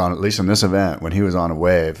Kanoa was on, at least in this event, when he was on a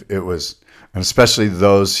wave. It was, and especially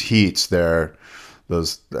those heats there,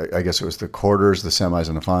 those, I guess it was the quarters, the semis,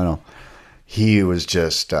 and the final. He was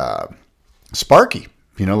just sparky,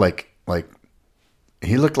 like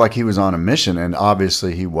he looked like he was on a mission, and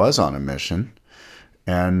obviously he was on a mission.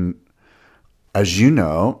 And as you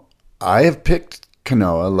know, I have picked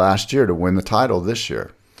Kanoa last year to win the title this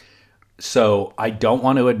year. So I don't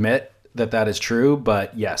want to admit that is true,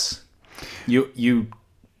 but yes, you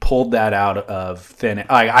pulled that out of thin.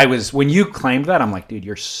 I was, when you claimed that, I'm like, dude,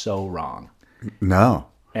 you're so wrong. No.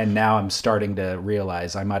 And now I'm starting to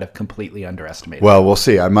realize I might have completely underestimated. Well, we'll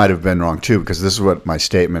see. I might have been wrong too, because this is what my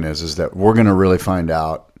statement is that we're going to really find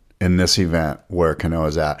out in this event where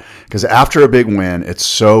Kanoa's at. Because after a big win, it's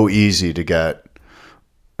so easy to get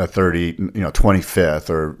a 25th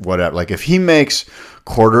or whatever. Like, if he makes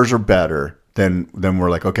quarters or better, then we're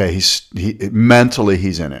like, okay, mentally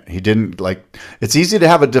he's in it. He didn't, like, it's easy to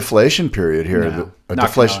have a deflation period here. No, a not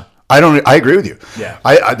deflation. Kanoa. I agree with you. Yeah.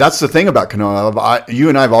 I that's the thing about Kanoa. You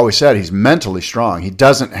and I have always said he's mentally strong. He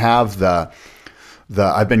doesn't have the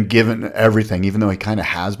I've been given everything, even though he kind of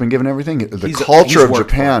has been given everything. The culture of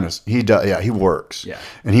Japan is he works. Yeah.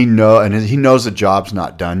 And he knows the job's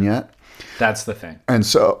not done yet. That's the thing. And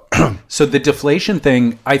so so the deflation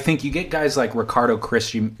thing, I think you get guys like Ricardo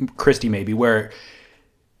Christie maybe, where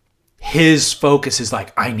his focus is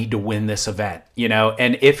like, I need to win this event,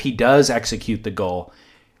 and if he does execute the goal,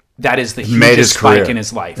 that is the hugest spike in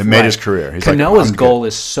his life. It made his career. He's Kanoa's goal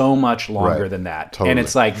is so much longer Right. than that. Totally. And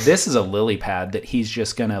it's like, this is a lily pad that he's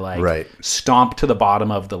just going to stomp to the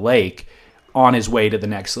bottom of the lake on his way to the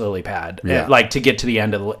next lily pad, to get to the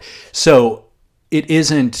end of the lake. So it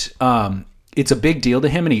isn't, it's a big deal to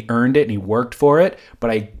him, and he earned it and he worked for it.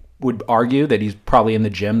 But I would argue that he's probably in the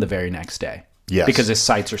gym the very next day. Yes. Because his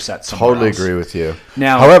sights are set somewhere totally else. agree with you.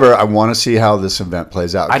 Now, however, I want to see how this event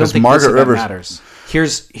plays out. I don't think Margaret this event Rivers matters.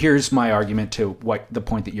 Here's my argument to the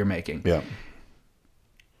point that you're making. Yeah.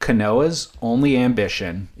 Kanoa's only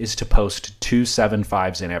ambition is to post 2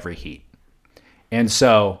 7.5s in every heat. And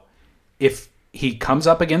so if he comes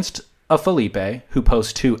up against a Felipe who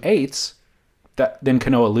posts 2 8s, then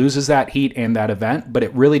Kanoa loses that heat and that event, but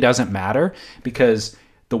it really doesn't matter because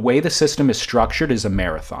the way the system is structured is a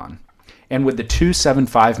marathon. And with the 2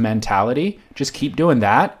 7.5 mentality, just keep doing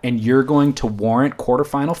that, and you're going to warrant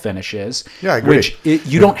quarterfinal finishes. Yeah, I agree.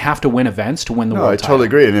 You don't have to win events to win the world title. I totally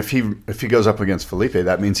agree. And if he goes up against Felipe,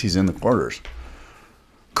 that means he's in the quarters.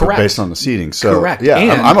 Correct. Based on the seeding. So, correct. Yeah,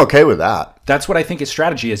 and I'm okay with that. That's what I think his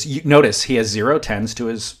strategy is. You notice he has 0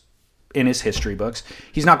 10s in his history books.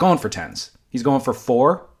 He's not going for 10s. He's going for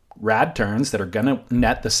 4 rad turns that are going to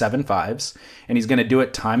net the 7.5s, and he's going to do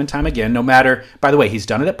it time and time again, no matter. By the way, he's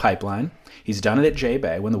done it at Pipeline. He's done it at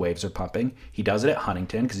J-Bay when the waves are pumping. He does it at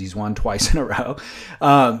Huntington because he's won twice in a row.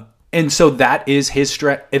 And so that is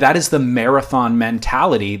that is the marathon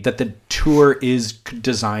mentality that the tour is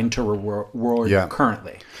designed to reward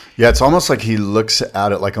currently. Yeah, it's almost like he looks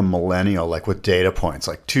at it like a millennial, like with data points,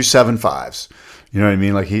 like 2 7.5s. You know what I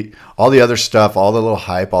mean? Like all the other stuff, all the little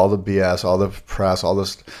hype, all the BS, all the press, all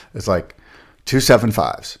this, it's like 2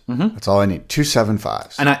 7.5s. Mm-hmm. That's all I need. 2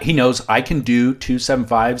 7.5s. And he knows I can do 2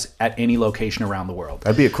 7.5s at any location around the world.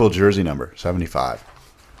 That'd be a cool jersey number, 75,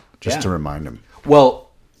 just to remind him.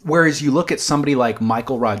 Well, whereas you look at somebody like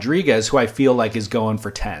Michael Rodriguez, who I feel like is going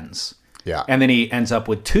for 10s. Yeah. And then he ends up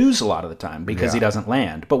with 2s a lot of the time because he doesn't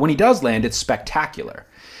land. But when he does land, it's spectacular.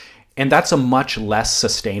 And that's a much less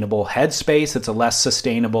sustainable headspace. It's a less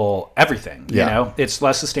sustainable everything. You know, it's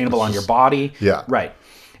less sustainable on your body. Yeah. Right.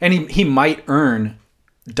 And he might earn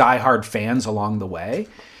diehard fans along the way.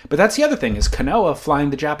 But that's the other thing is Kanoa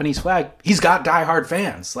flying the Japanese flag. He's got diehard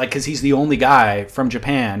fans, like, because he's the only guy from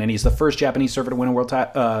Japan, and he's the first Japanese surfer to win a world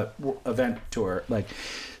event tour,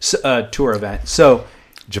 tour event. So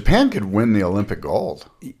Japan could win the Olympic gold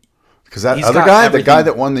because that He's other got guy, everything. the guy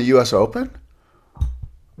that won the U.S. Open.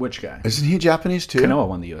 Which guy? Isn't he Japanese too? Kanoa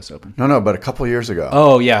won the U.S. Open. No, but a couple years ago.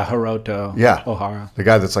 Oh, yeah, Hiroto Yeah. Ohara. The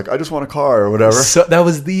guy that's like, I just want a car or whatever. So that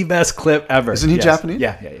was the best clip ever. Isn't he Japanese?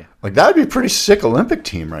 Yeah. Like, that would be a pretty sick Olympic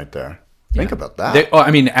team right there. Think about that. I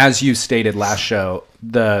mean, as you stated last show,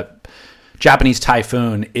 the Japanese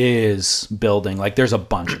Typhoon is building. Like, there's a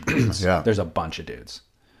bunch of dudes. Yeah. There's a bunch of dudes.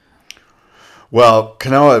 Well,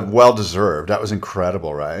 Kanoa, well-deserved. That was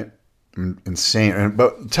incredible, right? Insane.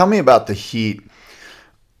 But tell me about the heat.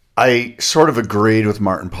 I sort of agreed with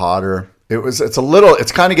Martin Potter.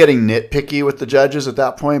 It's kind of getting nitpicky with the judges at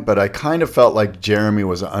that point, but I kind of felt like Jeremy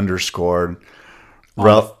was underscored.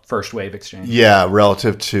 First wave exchange. Yeah,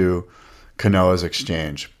 relative to Kanoa's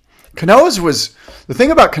exchange. The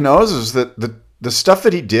thing about Kanoa's is that the stuff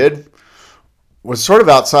that he did was sort of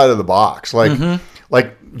outside of the box.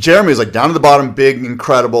 Like Jeremy was like down to the bottom, big,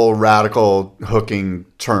 incredible, radical hooking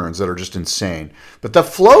turns that are just insane. But the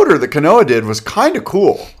floater that Kanoa did was kind of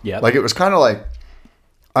cool. Yeah. Like it was kind of like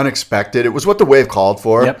unexpected. It was what the wave called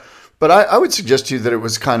for. Yep. But I would suggest to you that it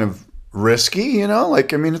was kind of risky, you know?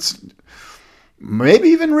 Like, I mean, it's maybe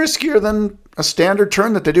even riskier than a standard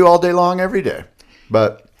turn that they do all day long every day.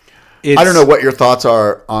 But I don't know what your thoughts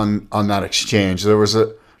are on that exchange.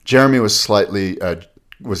 Jeremy was slightly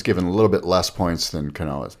was given a little bit less points than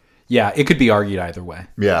Kanoa's. Yeah, it could be argued either way.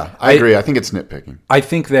 Yeah, I agree. I think it's nitpicking. I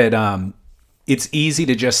think that it's easy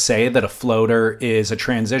to just say that a floater is a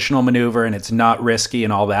transitional maneuver and it's not risky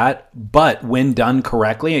and all that. But when done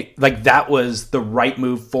correctly, like that was the right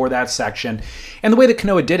move for that section. And the way that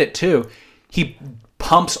Kanoa did it too, he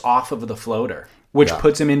pumps off of the floater, which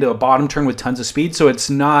puts him into a bottom turn with tons of speed. So it's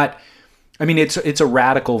not... I mean, it's a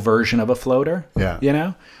radical version of a floater. Yeah. You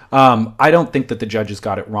know? I don't think that the judges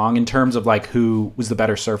got it wrong in terms of like who was the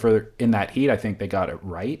better surfer in that heat. I think they got it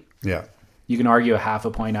right. Yeah. You can argue a half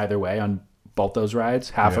a point either way on both those rides.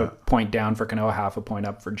 Half a point down for Kanoa, half a point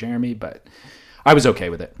up for Jeremy, but I was okay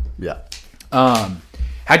with it. Yeah.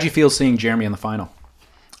 How'd you feel seeing Jeremy in the final?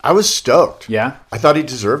 I was stoked. Yeah? I thought he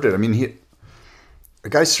deserved it. I mean, the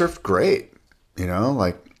guy surfed great. You know,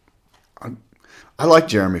 like I like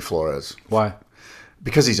Jeremy Flores. Why?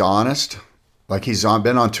 Because he's honest. Like he's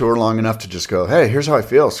been on tour long enough to just go, hey, here's how I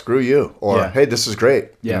feel. Screw you. Or, hey, this is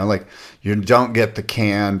great. Yeah. You know, like you don't get the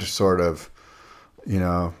canned sort of, you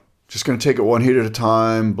know, just going to take it one heat at a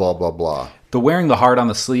time, blah, blah, blah. The wearing the heart on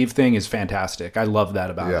the sleeve thing is fantastic. I love that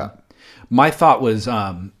about him. My thought was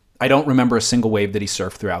I don't remember a single wave that he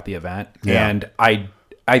surfed throughout the event. Yeah. And I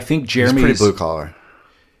think Jeremy is pretty blue collar.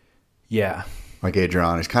 Yeah. Like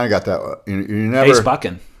Adrian. He's kind of got that. You never. Ace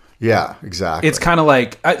bucking. Yeah, exactly. It's kind of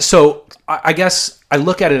like, so I guess I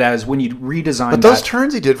look at it as when you redesign But those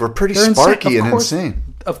turns he did were pretty sparky and insane.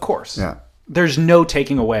 Of course. Yeah. There's no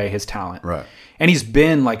taking away his talent. Right. And he's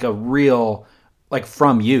been like a real, like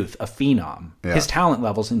from youth, a phenom. Yeah. His talent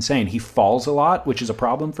level's insane. He falls a lot, which is a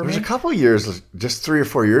problem for me. There's a couple of years, just 3 or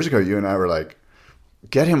 4 years ago, you and I were like,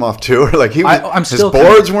 get him off tour. Like his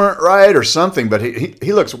boards weren't right or something, but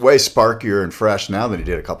he looks way sparkier and fresh now than he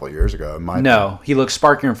did a couple of years ago. He looks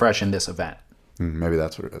sparkier and fresh in this event. Maybe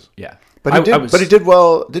that's what it is. Yeah. But he did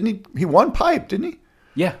well, didn't he? He won pipe, didn't he?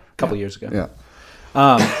 Yeah, a couple of years ago.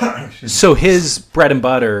 Yeah. So his bread and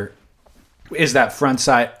butter is that front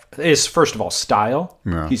side is first of all style.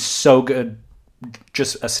 Yeah. He's so good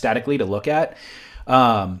just aesthetically to look at.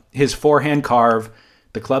 His forehand carve,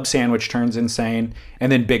 the club sandwich turns insane,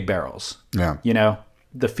 and then big barrels. Yeah. You know,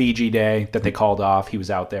 the Fiji day that they called off, he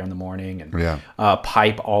was out there in the morning, and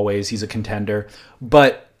pipe always, he's a contender.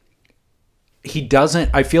 But he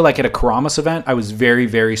doesn't, I feel like at a Karamas event, I was very,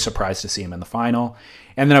 very surprised to see him in the final.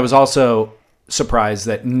 And then I was also surprised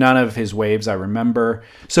that none of his waves I remember.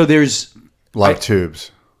 So there's... Light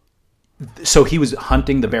tubes. So he was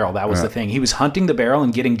hunting the barrel. That was the thing. He was hunting the barrel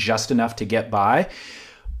and getting just enough to get by.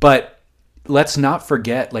 But let's not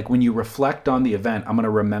forget, like when you reflect on the event, I'm going to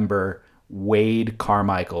remember Wade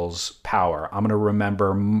Carmichael's power. I'm going to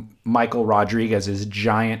remember Michael Rodriguez's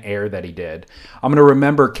giant air that he did. I'm going to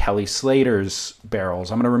remember Kelly Slater's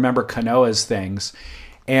barrels. I'm going to remember Kanoa's things.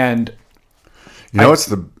 And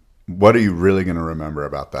what are you really going to remember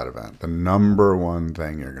about that event? The number one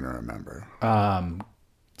thing you're going to remember?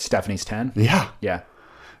 Stephanie's 10. Yeah. Yeah.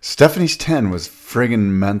 Stephanie's 10 was friggin'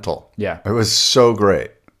 mental. Yeah. It was so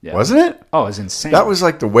great. Yeah. Wasn't it? Oh, it was insane. That was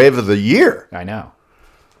like the wave of the year. I know.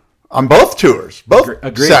 On both tours. Both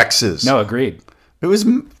sexes. No, agreed. It was,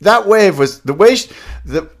 that wave was, the way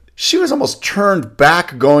she was almost turned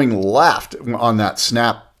back going left on that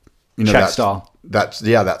snap. You know, check stall.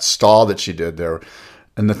 That stall that she did there.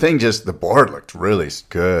 And the thing the board looked really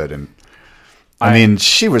good. And I mean,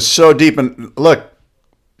 she was so deep. And look,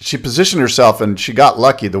 she positioned herself and she got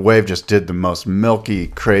lucky. The wave just did the most milky,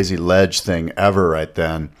 crazy ledge thing ever right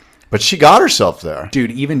then. But she got herself there.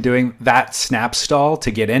 Dude, even doing that snap stall to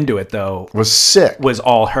get into it, though, Was sick. was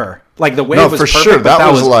all her. Like, the wave No, was for perfect, sure. but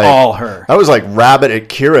that was like all her. That was like Rabbit at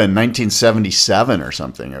Kira in 1977 or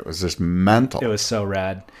something. It was just mental. It was so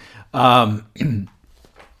rad.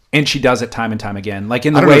 And she does it time and time again. Like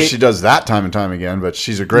in the I don't know way if she does that time and time again, but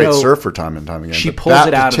she's a great No, surfer time and time again. she But pulls that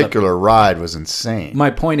it out of the- particular ride was insane. my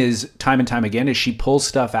point is, time and time again, is she pulls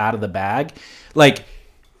stuff out of the bag. Like,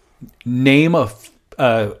 name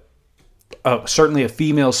certainly a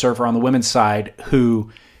female surfer on the women's side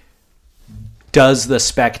who does the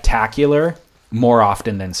spectacular more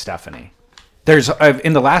often than Stephanie. There's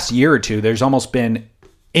in the last year or two, there's almost been,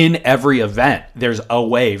 in every event, there's a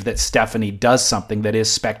wave that Stephanie does something that is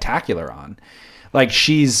spectacular on. Like,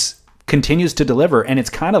 she's continues to deliver, and it's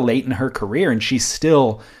kind of late in her career, and she's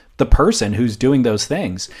still the person who's doing those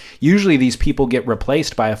things. Usually these people get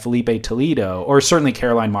replaced by a Felipe Toledo, or certainly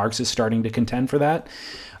Caroline Marks is starting to contend for that.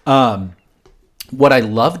 What I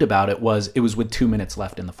loved about it was with 2 minutes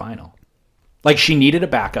left in the final. Like, she needed a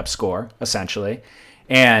backup score, essentially,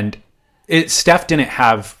 and Steph didn't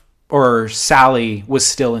have, or Sally was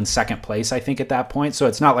still in second place, I think, at that point. So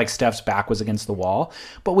it's not like Steph's back was against the wall.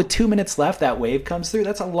 But with 2 minutes left, that wave comes through.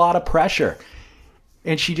 That's a lot of pressure.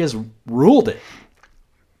 And she just ruled it.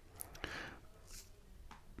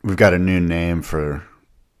 We've got a new name for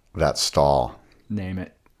that stall. Name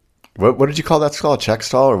it. What did you call that stall? A check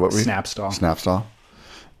stall? Or what? Snap stall. Snap stall?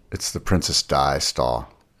 It's the Princess Di stall.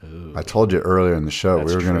 Ooh. I told you earlier in the show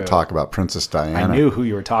we were going to talk about Princess Diana. I knew who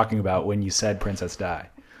you were talking about when you said Princess Di.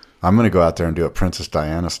 I'm going to go out there and do a Princess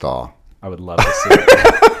Diana stall. I would love to see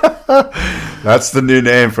it. That's the new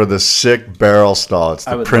name for the sick barrel stall. It's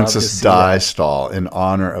the Princess Di stall in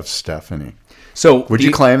honor of Stephanie. So would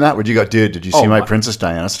you claim that? Would you go, dude, did you see my Princess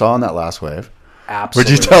Diana stall on that last wave?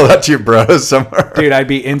 Absolutely. Would you tell that to your bros somewhere? Dude, I'd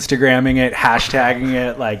be Instagramming it, hashtagging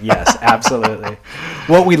it. Like, yes, absolutely.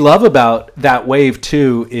 What we love about that wave,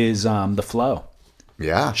 too, is the flow.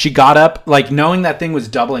 Yeah. She got up, like, knowing that thing was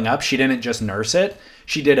doubling up. She didn't just nurse it.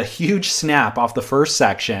 She did a huge snap off the first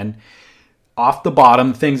section, off the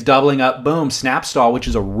bottom, things doubling up, boom, snap stall, which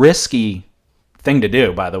is a risky thing to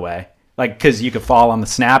do, by the way. Like, because you could fall on the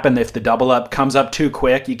snap, and if the double up comes up too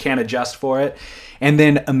quick, you can't adjust for it. And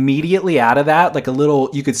then immediately out of that, like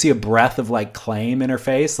you could see a breath of like claim in her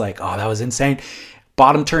face, like, oh, that was insane.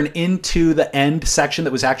 Bottom turn into the end section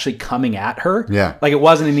that was actually coming at her. Yeah. Like, it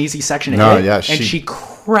wasn't an easy section to hit. Yeah, and she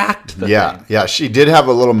cracked the thing. Yeah, she did have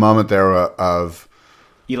a little moment there of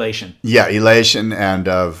elation. Yeah, elation and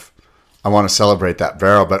of, I want to celebrate that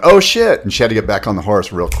barrel, but oh shit. And she had to get back on the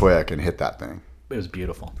horse real quick and hit that thing. It was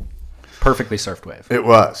beautiful. Perfectly surfed wave. It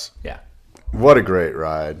was. Yeah. What a great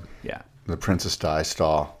ride. Yeah. The Princess Di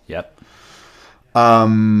stall. Yep.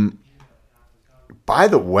 By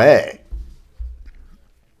the way,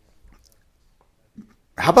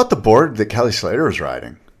 how about the board that Kelly Slater was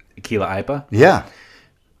riding? Aquila Ipa? Yeah.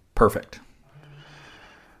 Perfect.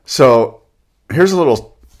 So here's a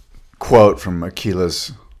little quote from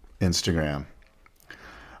Aquila's Instagram.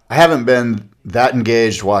 I haven't been that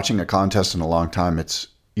engaged watching a contest in a long time. It's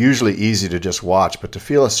usually easy to just watch, but to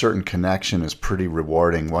feel a certain connection is pretty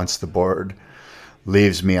rewarding. Once the board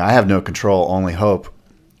leaves me, I have no control, only hope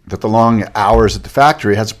that the long hours at the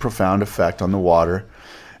factory has a profound effect on the water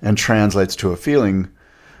and translates to a feeling.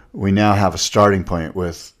 We now have a starting point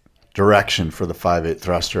with direction for the 5.8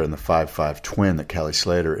 thruster and the 5.5 twin that Kelly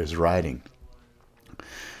Slater is riding.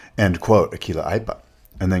 End quote, Aquila Ipa.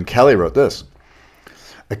 And then Kelly wrote this.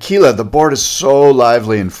 Aquila, the board is so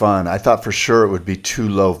lively and fun. I thought for sure it would be too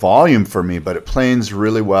low volume for me, but it planes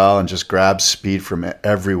really well and just grabs speed from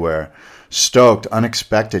everywhere. Stoked,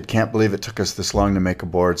 unexpected. Can't believe it took us this long to make a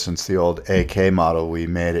board since the old AK model we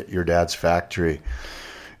made at your dad's factory,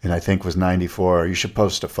 and I think was 94. You should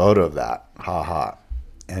post a photo of that. Ha ha.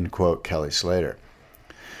 End quote, Kelly Slater.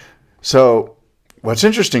 So what's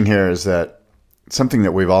interesting here is that something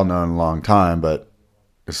that we've all known a long time, but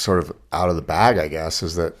is sort of out of the bag, I guess,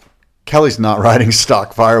 is that Kelly's not riding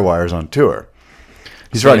stock Firewires on tour.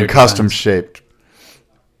 He's riding custom-shaped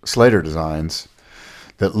Slater designs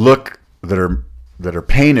that are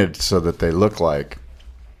painted so that they look like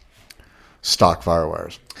stock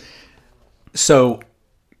Firewires. So,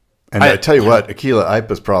 and I tell you what, Aquila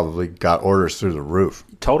Ipa's probably got orders through the roof.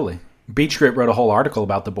 Totally. Beach Grip wrote a whole article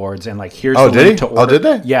about the boards, and like, here's the link link to order. Oh, did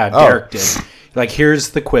they? Yeah, Derek did. Like,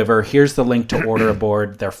 here's the quiver. Here's the link to order a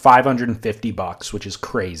board. They're $550, which is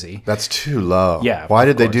crazy. That's too low. Yeah. Why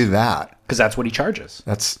did they do that? Because that's what he charges.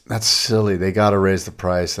 That's silly. They got to raise the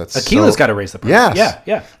price. Aquila's got to raise the price. Yes.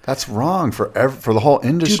 Yeah. That's wrong for the whole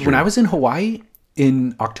industry. Dude, when I was in Hawaii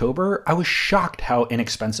in October, I was shocked how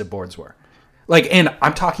inexpensive boards were. Like, and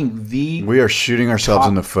I'm talking we are shooting ourselves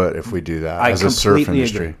in the foot if we do that as a surf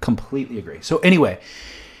industry. Completely agree. So anyway,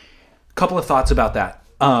 a couple of thoughts about that.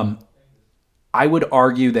 I would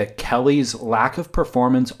argue that Kelly's lack of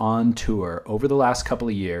performance on tour over the last couple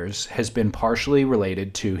of years has been partially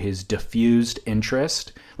related to his diffused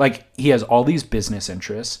interest. Like, he has all these business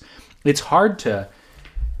interests. It's hard to...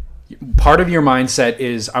 Part of your mindset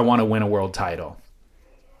is, I want to win a world title.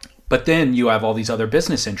 But then you have all these other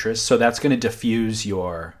business interests, so that's going to diffuse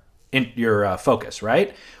your focus,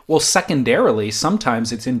 right? Well, secondarily,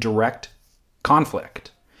 sometimes it's in direct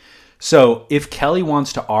conflict. So if Kelly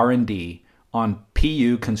wants to R&D on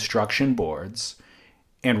PU construction boards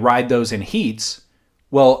and ride those in heats,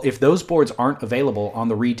 well, if those boards aren't available on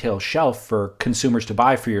the retail shelf for consumers to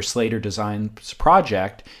buy for your Slater Designs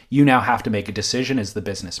project, you now have to make a decision as the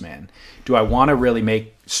businessman. Do I want to really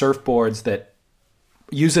make surfboards that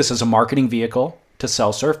use this as a marketing vehicle to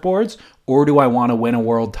sell surfboards, or do I want to win a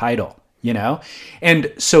world title? You know?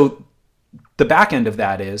 And so the back end of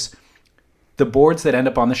that is the boards that end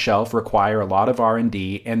up on the shelf require a lot of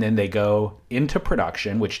R&D, and then they go into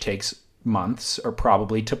production, which takes months or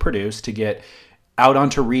probably to produce, to get out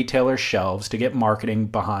onto retailer shelves, to get marketing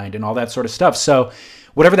behind and all that sort of stuff. So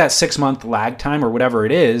whatever that 6-month lag time or whatever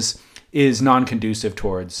it is non-conducive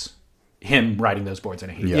towards him riding those boards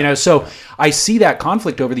in a heat. Yeah. You know, so I see that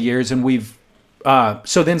conflict over the years, and we've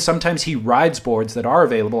so then sometimes he rides boards that are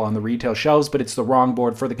available on the retail shelves, but it's the wrong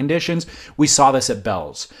board for the conditions. We saw this at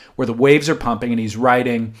Bell's, where the waves are pumping and he's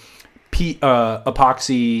riding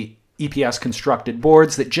epoxy EPS constructed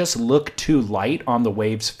boards that just look too light on the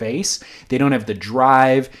wave's face. They don't have the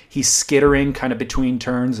drive. He's skittering kind of between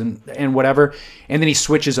turns and whatever. And then he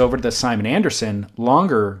switches over to the Simon Anderson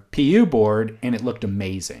longer PU board, and it looked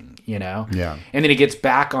amazing, you know? Yeah. And then he gets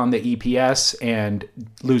back on the EPS and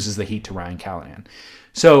loses the heat to Ryan Callahan.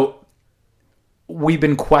 So we've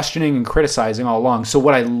been questioning and criticizing all along. So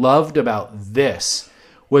what I loved about this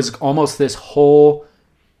was almost this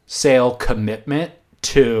wholesale commitment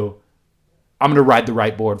to, I'm going to ride the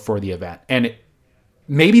right board for the event. And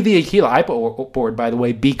maybe the Aquila IPA board, by the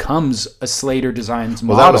way, becomes a Slater Designs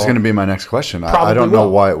model. Well, that was going to be my next question. I don't know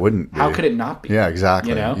why it wouldn't be. How could it not be? Yeah,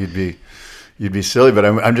 exactly. You know? You'd be silly, but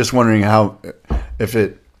I'm just wondering how, if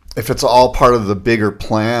it's all part of the bigger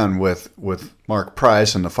plan with Mark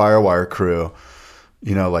Price and the Firewire crew,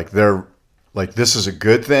 you know, like they're like, this is a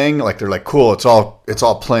good thing. Like they're like, cool, it's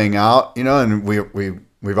all playing out, you know, and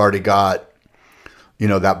we've already got, you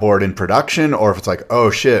know, that board in production, or if it's like, oh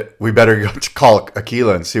shit, we better go call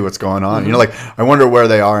Aquila and see what's going on. Mm-hmm. You know, like I wonder where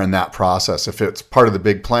they are in that process, if it's part of the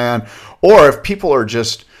big plan, or if people are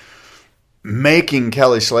just making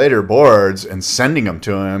Kelly Slater boards and sending them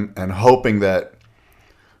to him and hoping that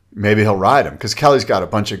maybe he'll ride them. Because Kelly's got a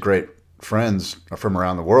bunch of great friends from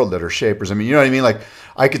around the world that are shapers. I mean, you know what I mean? Like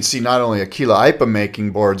I could see not only Aquila IPA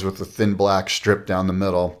making boards with the thin black strip down the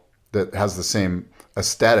middle that has the same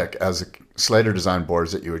aesthetic as Slater design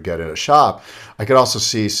boards that you would get at a shop. I could also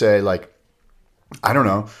see, say, like, I don't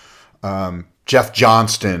know, Jeff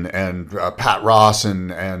Johnston and Pat Ross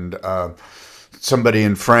and somebody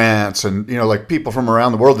in France, and, you know, like people from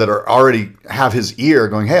around the world that are already have his ear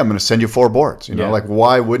going, hey, I'm going to send you 4 boards. You know, like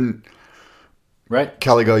why wouldn't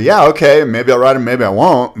Kelly go, yeah, okay, maybe I'll ride them, maybe I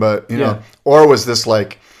won't, but, you know, or was this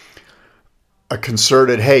like a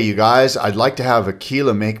concerted, hey, you guys, I'd like to have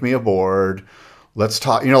Aquila make me a board. Let's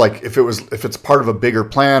talk, you know, like if it's part of a bigger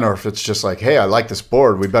plan, or if it's just like, hey, I like this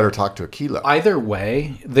board, we better talk to Aquila. Either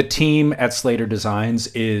way, the team at Slater Designs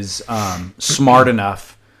is smart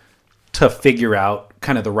enough to figure out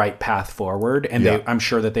kind of the right path forward, and I'm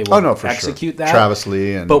sure that they will execute that. Travis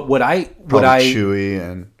Lee and what I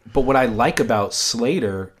like about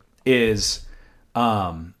Slater is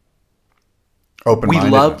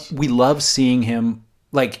open-mindedness. We love seeing him,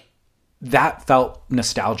 like, that felt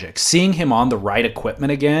nostalgic. Seeing him on the right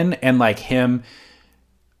equipment again, and like him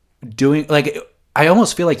doing, like, I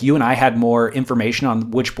almost feel like you and I had more information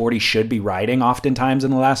on which board he should be riding oftentimes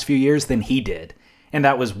in the last few years than he did. And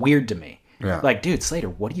that was weird to me. Yeah. Like, dude, Slater,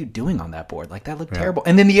 what are you doing on that board? Like, that looked terrible.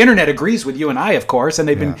 And then the internet agrees with you and I, of course, and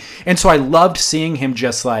they've been, and so I loved seeing him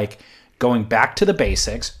just like going back to the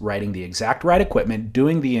basics, riding the exact right equipment,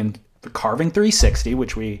 doing the carving 360,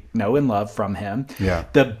 which we know and love from him. Yeah.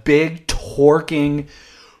 The big torquing,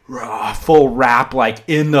 full wrap, like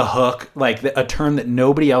in the hook, like a turn that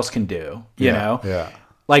nobody else can do, you know? Yeah.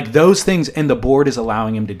 Like those things, and the board is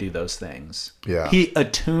allowing him to do those things. Yeah.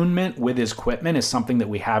 Attunement with his equipment is something that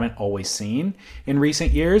we haven't always seen in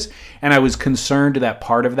recent years. And I was concerned that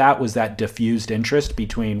part of that was that diffused interest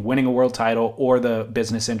between winning a world title or the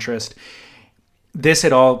business interest. This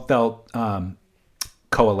had all felt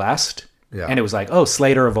coalesced. Yeah. And it was like, oh,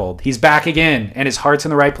 Slater of old. He's back again. And his heart's in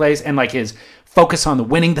the right place. And like his focus on the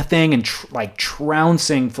winning the thing and like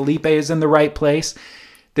trouncing Felipe is in the right place.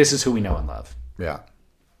 This is who we know and love. Yeah.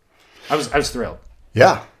 I was thrilled.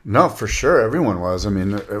 Yeah, no, for sure. Everyone was. I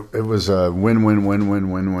mean, it was a win,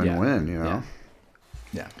 you know?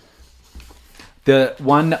 Yeah. The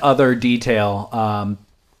one other detail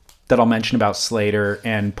that I'll mention about Slater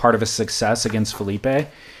and part of his success against Felipe,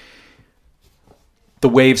 the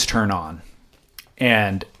waves turn on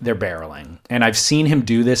and they're barreling. And I've seen him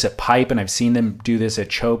do this at Pipe and I've seen them do this at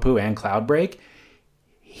Chopu and Cloudbreak.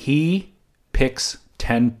 He picks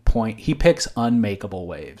unmakeable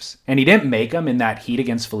waves. And he didn't make them in that heat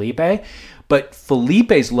against Felipe, but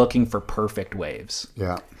Felipe's looking for perfect waves.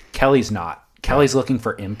 Yeah. Kelly's not. Kelly's looking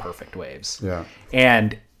for imperfect waves. Yeah.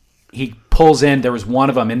 And he pulls in, there was one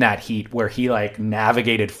of them in that heat where he like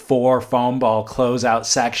navigated 4 foam ball closeout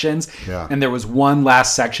sections. Yeah. And there was one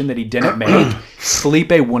last section that he didn't make.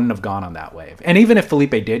 Felipe wouldn't have gone on that wave. And even if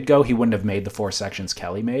Felipe did go, he wouldn't have made the 4 sections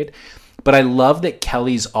Kelly made. But I love that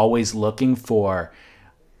Kelly's always looking for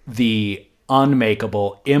the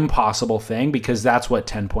unmakeable, impossible thing, because that's what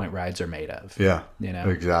 10-point rides are made of. Yeah, you know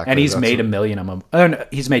exactly. And he's made a million of them.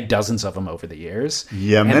 He's made dozens of them over the years.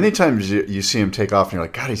 Yeah, many times you see him take off, and you're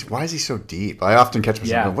like, God, why is he so deep? I often catch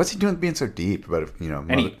myself going, what's he doing being so deep? But you know,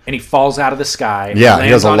 and he falls out of the sky. Yeah, he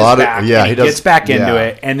does a lot of. Yeah, he gets back into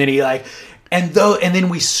it, and then he like. And then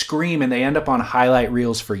we scream, and they end up on highlight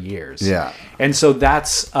reels for years. Yeah, and so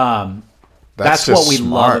that's what we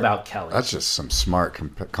love about Kelly. That's just some smart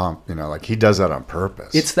like he does that on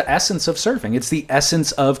purpose. It's the essence of surfing. It's the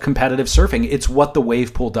essence of competitive surfing. It's what the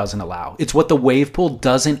wave pool doesn't allow. It's what the wave pool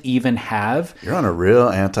doesn't even have. You're on a real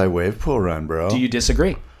anti-wave pool run, bro. Do you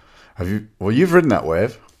disagree? Have you? Well, you've ridden that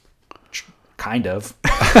wave. Kind of.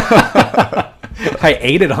 I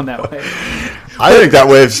ate it on that wave. I think that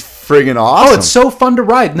wave's friggin' awesome. Oh, it's so fun to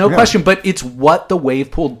ride, no question. But it's what the wave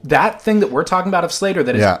pool, that thing that we're talking about of Slater,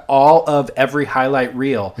 that is all of every highlight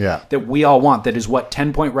reel that we all want, that is what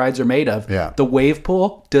 10-point rides are made of. Yeah. The wave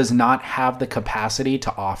pool does not have the capacity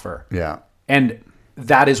to offer. Yeah. And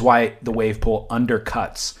that is why the wave pool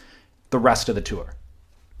undercuts the rest of the tour.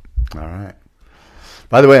 All right.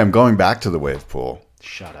 By the way, I'm going back to the wave pool.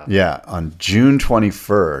 Shut up. Yeah. On June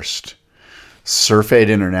 21st, Surf Aid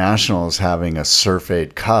International is having a Surf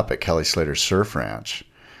Aid Cup at Kelly Slater's Surf Ranch.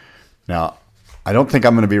 Now, I don't think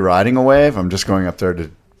I'm going to be riding a wave. I'm just going up there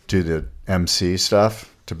to do the MC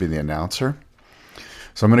stuff, to be the announcer.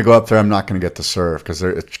 So I'm going to go up there. I'm not going to get to surf because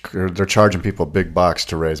they're charging people big bucks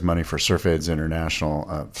to raise money for Surf Aid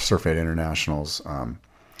International's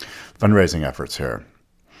fundraising efforts here.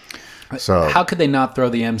 So how could they not throw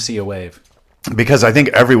the MC a wave? Because I think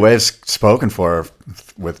every wave's spoken for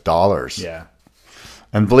with dollars. Yeah.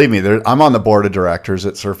 And believe me, I'm on the board of directors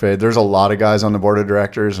at Surf Aid. There's a lot of guys on the board of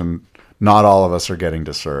directors, and not all of us are getting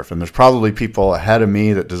to surf. And there's probably people ahead of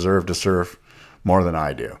me that deserve to surf more than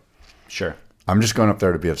I do. Sure. I'm just going up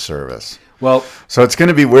there to be of service. Well, so it's going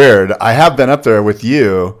to be weird. I have been up there with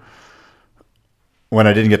you when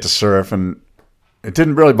I didn't get to surf, and it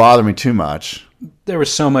didn't really bother me too much. There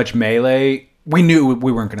was so much melee. We knew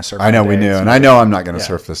we weren't going to surf. I know we knew, and I know I'm not going to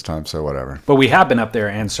surf this time, so whatever. But we have been up there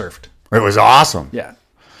and surfed. It was awesome. Yeah.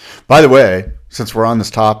 By the way, since we're on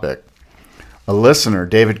this topic, a listener,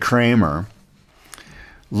 David Kramer,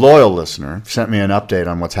 loyal listener, sent me an update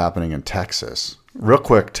on what's happening in Texas. Real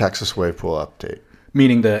quick, Texas wave pool update.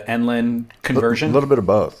 Meaning the Enlin conversion? A little bit of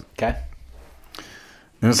both. Okay.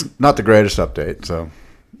 And it's not the greatest update, so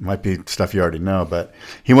it might be stuff you already know, but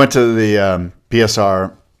he went to the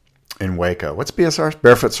BSR in Waco. What's BSR?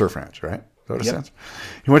 Barefoot Surf Ranch, right? Yep.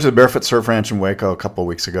 He went to the Barefoot Surf Ranch in Waco a couple of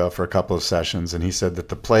weeks ago for a couple of sessions, and he said that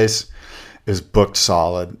the place is booked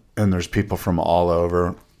solid, and there's people from all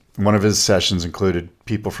over. One of his sessions included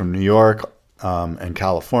people from New York and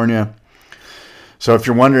California. So if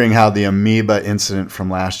you're wondering how the amoeba incident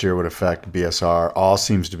from last year would affect BSR, all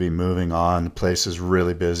seems to be moving on. The place is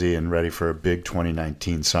really busy and ready for a big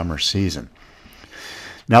 2019 summer season.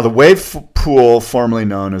 Now, the wave pool, formerly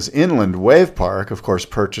known as Inland Wave Park, of course,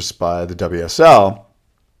 purchased by the WSL,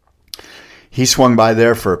 he swung by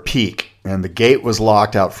there for a peek, and the gate was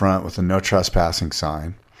locked out front with a no trespassing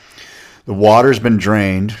sign. The water's been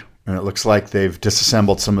drained, and it looks like they've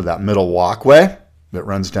disassembled some of that middle walkway that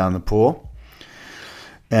runs down the pool.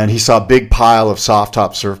 And he saw a big pile of soft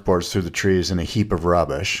top surfboards through the trees and a heap of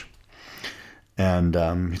rubbish. And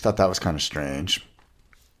he thought that was kind of strange.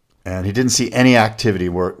 And he didn't see any activity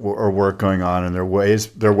or work going on. And their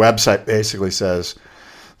website basically says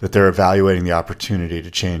that they're evaluating the opportunity to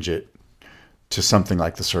change it to something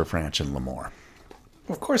like the Surf Ranch in Lemoore.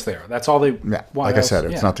 Of course they are. That's all they. Yeah, like I said,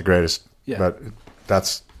 it's not the greatest, but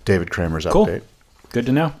that's David Kramer's update. Good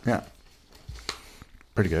to know. Yeah,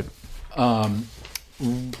 pretty good.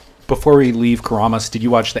 Before we leave Karamas, did you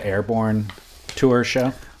watch the Airborne Tour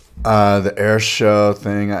show? The air show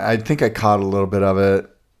thing, I think I caught a little bit of it.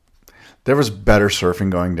 There was better surfing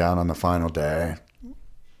going down on the final day,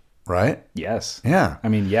 right? Yes. Yeah. I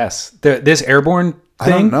mean, yes. This Airborne thing, I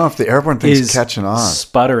don't know if the Airborne thing's is catching on.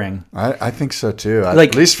 Sputtering. I think so too. Like-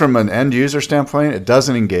 At least from an end user standpoint, it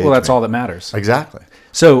doesn't engage. Well, that's me. all that matters. Exactly.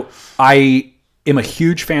 So I am a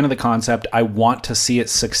huge fan of the concept. I want to see it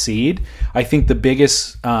succeed. I think the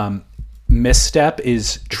biggest misstep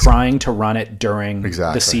is trying to run it during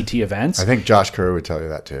the CT events. I think Josh Kerr would tell you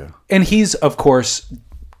that too. And he's, of course,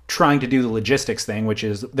 trying to do the logistics thing, which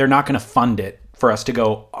is they're not going to fund it for us to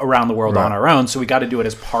go around the world on our own. So we got to do it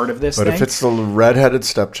as part of this But thing. if it's the redheaded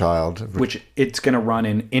stepchild, which it's going to run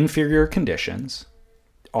in inferior conditions,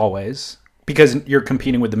 always, because you're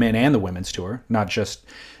competing with the men and the women's tour, not just.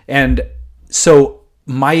 And so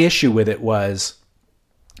my issue with it was,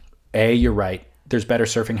 you're right. There's better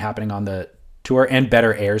surfing happening on the tour and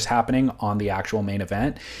better airs happening on the actual main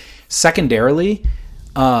event. Secondarily,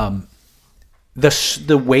 the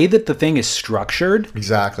way that the thing is structured,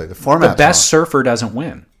 exactly the format. the best surfer doesn't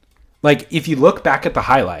win. Like if you look back at the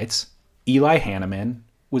highlights, Eli Hanneman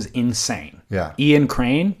was insane. Yeah. Ian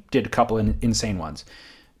Crane did a couple of insane ones.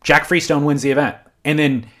 Jack Freestone wins the event, and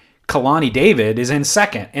then Kalani David is in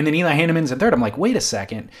second, and then Eli Hanneman's in third. I'm like, wait a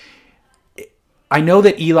second. I know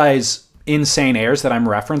that Eli's insane airs that I'm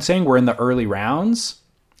referencing were in the early rounds,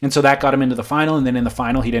 and so that got him into the final, and then in the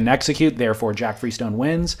final he didn't execute, therefore Jack Freestone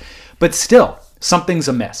wins. But still, something's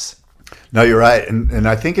amiss. No, you're right. And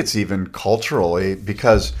I think it's even culturally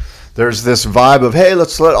because there's this vibe of, hey,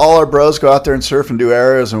 let's let all our bros go out there and surf and do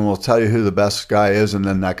areas and we'll tell you who the best guy is and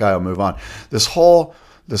then that guy will move on. This whole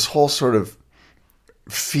sort of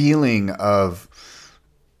feeling of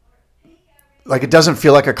like it doesn't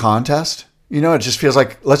feel like a contest. You know, it just feels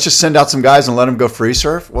like let's just send out some guys and let them go free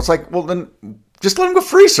surf. Well, it's like, well, then just let them go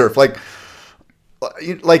free surf. Like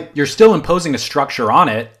You're still imposing a structure on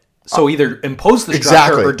it. So either impose the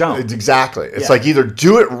structure or don't. Exactly. It's like either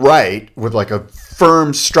do it right with like a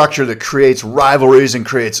firm structure that creates rivalries and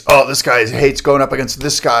creates, oh, this guy hates going up against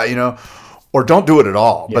this guy, you know, or don't do it at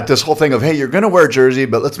all. Yeah. But this whole thing of, hey, you're going to wear a jersey,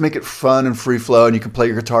 but let's make it fun and free flow and you can play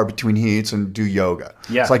your guitar between heats and do yoga.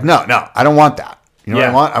 Yeah. It's like, no, I don't want that. You know what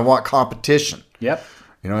Yeah. I want? I want competition. Yep.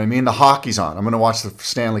 You know what I mean? The hockey's on. I'm going to watch the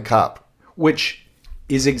Stanley Cup. Which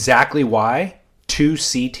is exactly why 2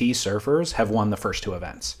 CT surfers have won the first 2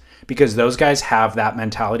 events. Because those guys have that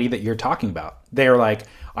mentality that you're talking about. They're like,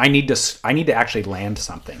 I need to actually land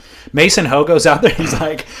something. Mason Ho goes out there. He's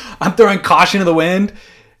like, I'm throwing caution to the wind.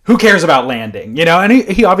 Who cares about landing? You know, and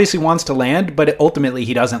he obviously wants to land, but ultimately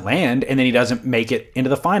he doesn't land, and then he doesn't make it into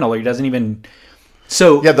the final, or he doesn't even.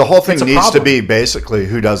 So yeah, the whole thing it's a needs to problem. be basically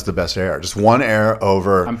who does the best air. Just one air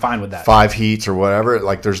over. I'm fine with that. 5 heats or whatever.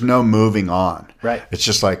 Like there's no moving on. Right. It's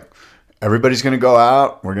just like everybody's going to go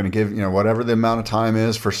out. We're going to give whatever the amount of time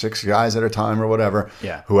is for 6 guys at a time or whatever.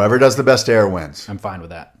 Yeah. Whoever does the best air wins. I'm fine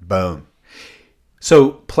with that. Boom.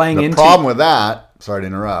 So playing The into problem with that, sorry to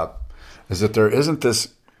interrupt, is that there isn't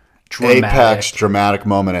this apex dramatic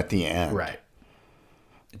moment at the end. right,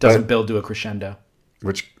 it doesn't But- build to a crescendo.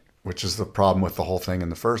 Which is the problem with the whole thing in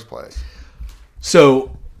the first place.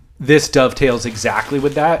 So this dovetails exactly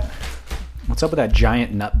with that. What's up with that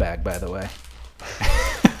giant nut bag, by the way?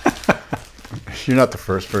 You're not the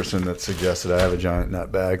first person that suggested I have a giant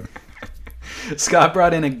nut bag. Scott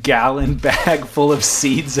brought in a gallon bag full of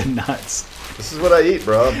seeds and nuts. This is what I eat,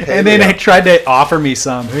 bro. And then he tried to offer me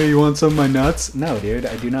some. Hey, you want some of my nuts? No, dude,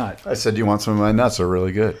 I do not. I said, you want some of my nuts? They're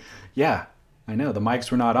really good. Yeah, I know. The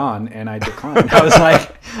mics were not on, and I declined. I was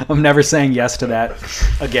like, I'm never saying yes to that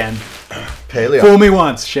again. Paleo. Fool me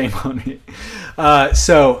once, shame on me.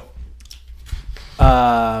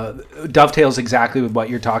 Dovetails exactly with what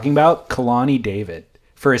you're talking about. Kalani David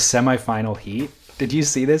for his semifinal heat. Did you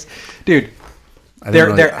see this? Dude,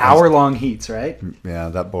 they're hour-long heats, right? Yeah,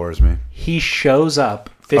 that bores me. He shows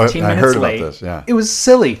up 15 I minutes heard about late. this, yeah. It was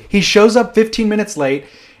silly. He shows up 15 minutes late,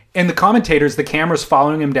 and the commentators, the camera's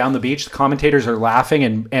following him down the beach. The commentators are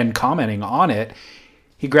laughing and commenting on it.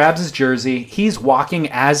 He grabs his jersey. He's walking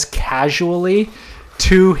as casually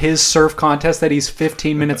to his surf contest that he's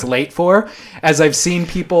 15 minutes late for, as I've seen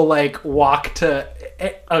people like walk to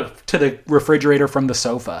the refrigerator from the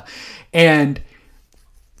sofa. And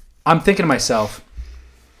I'm thinking to myself,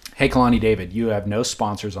 hey, Kalani David, you have no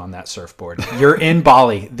sponsors on that surfboard. You're in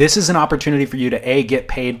Bali. This is an opportunity for you to A, get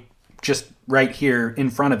paid just right here in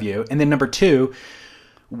front of you. And then number two,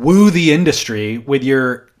 woo the industry with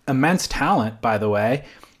your immense talent, by the way.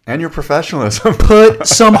 And your professionalism. Put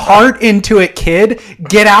some heart into it, kid.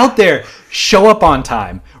 Get out there. Show up on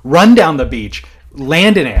time. Run down the beach.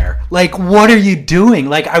 Land in air. Like, what are you doing?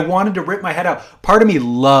 Like, I wanted to rip my head out. Part of me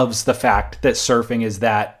loves the fact that surfing is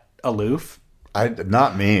that aloof.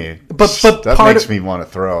 Not me. But that makes me want to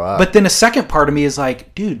throw up. But then a second part of me is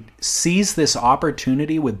like, dude, seize this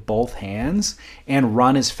opportunity with both hands and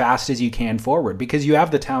run as fast as you can forward, because you have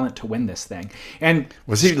the talent to win this thing. And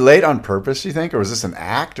was he late on purpose, you think? Or was this an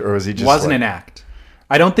act? Or was he just wasn't an act.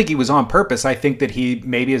 I don't think he was on purpose. I think that he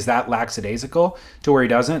maybe is that lackadaisical to where he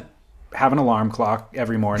doesn't have an alarm clock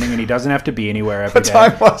every morning and he doesn't have to be anywhere every day. What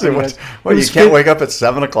time was it? What, you can't wake up at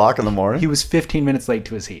 7 o'clock in the morning? He was 15 minutes late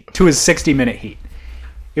to his 60-minute heat.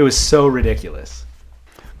 It was so ridiculous.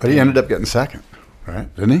 But he ended up getting second,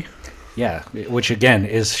 right? Didn't he? Yeah, which again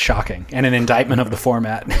is shocking and an indictment of the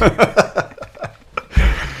format.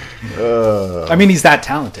 I mean, he's that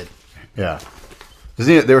talented. Yeah.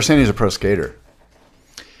 They were saying he's a pro skater.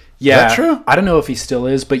 Yeah, is that true? I don't know if he still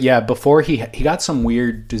is, but yeah, before he got some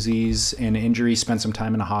weird disease and injury, spent some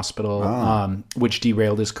time in a hospital, which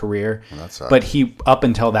derailed his career. Well, that sucks. But he, up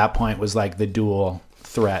until that point, was like the dual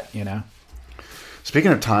threat, you know?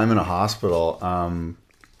 Speaking of time in a hospital,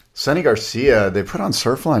 Sonny Garcia, they put on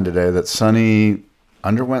Surfline today that Sonny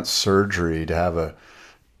underwent surgery to have a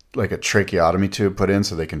tracheotomy tube put in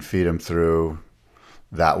so they can feed him through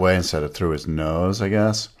that way instead of through his nose, I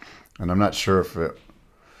guess. And I'm not sure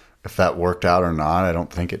if that worked out or not. I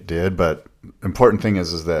don't think it did, but important thing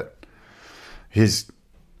is that he's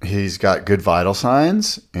got good vital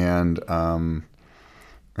signs and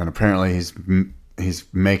apparently he's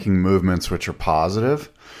making movements which are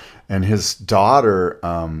positive. And his daughter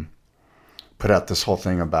put out this whole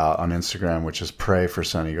thing on Instagram, which is pray for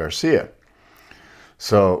Sonny Garcia.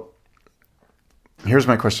 So here's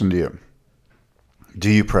my question to you. Do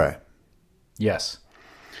you pray? Yes.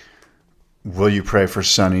 Will you pray for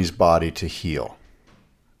Sonny's body to heal?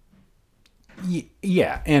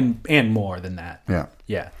 Yeah, and more than that. Yeah.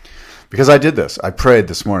 Yeah. Because I did this. I prayed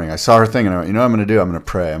this morning. I saw her thing and I went, you know what I'm going to do? I'm going to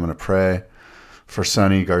pray. I'm going to pray for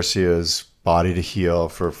Sonny Garcia's body to heal,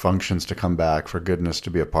 for functions to come back, for goodness to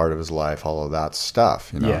be a part of his life, all of that stuff,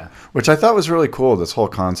 you know? Yeah. Which I thought was really cool, this whole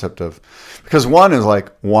concept of, because one is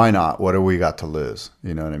like, why not? What do we got to lose?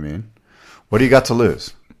 You know what I mean? What do you got to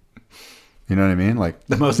lose? You know what I mean? Like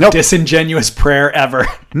the most disingenuous prayer ever.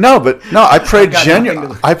 I prayed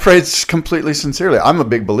genuinely. I prayed completely sincerely. I'm a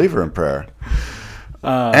big believer in prayer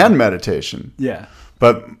and meditation. Yeah.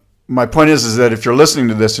 But my point is that if you're listening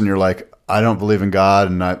to this and you're like, I don't believe in God,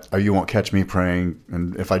 and you won't catch me praying,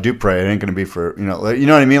 and if I do pray, it ain't going to be for you know what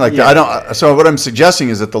I mean. Like I don't. So what I'm suggesting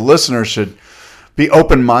is that the listener should be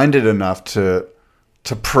open-minded enough to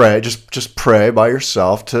pray. Just pray by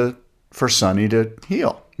yourself for Sonny to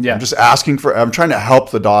heal. Yeah. I'm trying to help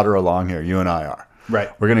the daughter along here. You and I are. Right.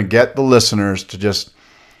 We're going to get the listeners to just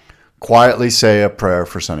quietly say a prayer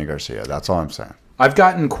for Sonny Garcia. That's all I'm saying. I've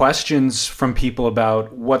gotten questions from people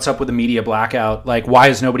about what's up with the media blackout. Like, why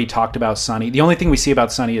has nobody talked about Sonny? The only thing we see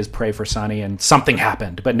about Sonny is pray for Sonny and something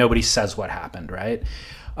happened, but nobody says what happened, right?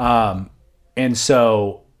 And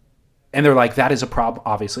they're like, that is a problem.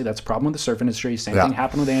 Obviously, that's a problem with the surf industry. Same thing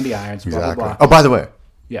happened with Andy Irons, blah, exactly. blah, blah. Oh, by the way.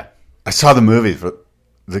 Yeah. I saw the movie for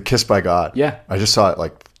The Kiss by God. Yeah. I just saw it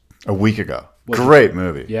like a week ago. Great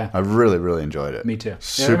movie. Yeah. I really, really enjoyed it. Me too.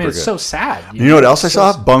 Super good. It's so sad. You know what else I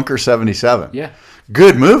saw? Bunker 77. Yeah.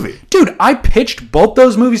 Good movie. Dude, I pitched both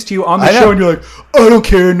those movies to you on the show, and you're like, I don't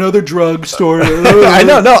care, another drug story. I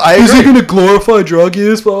know, no, I agree. Is it going to glorify drug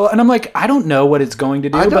use? And I'm like, I don't know what it's going to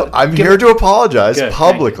do. I'm here to apologize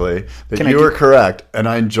publicly that you were correct, and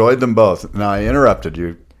I enjoyed them both. Now, I interrupted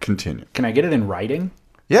you. Continue. Can I get it in writing?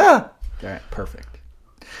 Yeah. All right, perfect.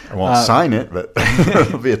 I won't sign it, but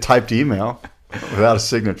it'll be a typed email without a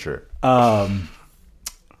signature.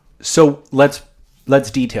 So let's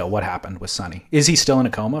detail what happened with Sonny. Is he still in a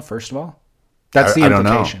coma, first of all? That's the implication.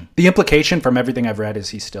 I don't know. The implication from everything I've read is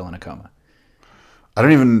he's still in a coma.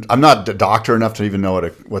 I'm not a doctor enough to even know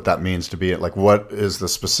what that means to be. Like, what is the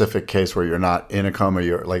specific case where you're not in a coma?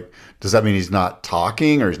 You're like, does that mean he's not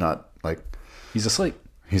talking or he's not like... He's asleep.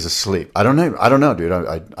 He's asleep. I don't know, dude.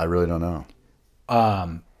 I really don't know.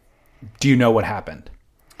 Do you know what happened?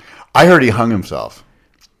 I heard he hung himself.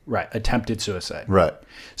 Right. Attempted suicide. Right.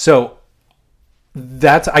 So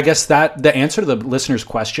that's, I guess, that the answer to the listener's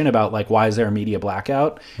question about like, why is there a media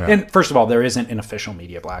blackout? Yeah. And first of all, there isn't an official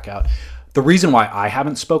media blackout. The reason why I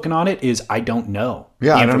haven't spoken on it is I don't know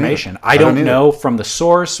the I don't information. either. I don't either. know from the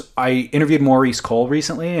source. I interviewed Maurice Cole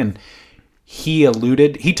recently, and he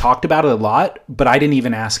talked about it a lot, but I didn't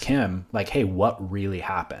even ask him like, hey, what really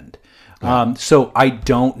happened? So I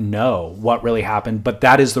don't know what really happened, but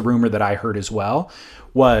that is the rumor that I heard as well,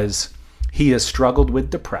 was he has struggled with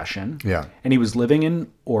depression. Yeah. And he was living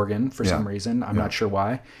in Oregon for some reason. I'm not sure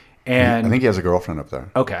why. And I think he has a girlfriend up there.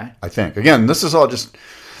 okay. I think. Again, this is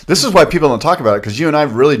why people don't talk about it, because you and I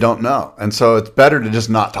really don't know. And so it's better to just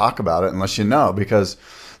not talk about it unless you know, because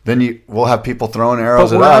then we'll have people throwing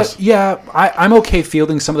arrows at us. I'm okay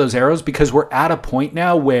fielding some of those arrows because we're at a point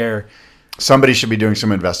now where Somebody should be doing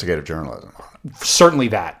some investigative journalism. certainly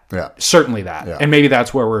that. Yeah. Certainly that. Yeah. And maybe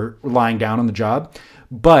that's where we're lying down on the job.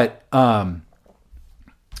 But I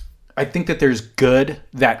think that there's good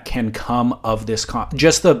that can come of this.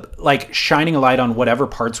 Just the like shining a light on whatever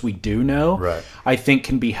parts we do know, Right. I think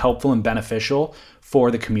can be helpful and beneficial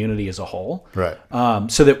for the community as a whole. Right.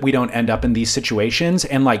 So that we don't end up in these situations.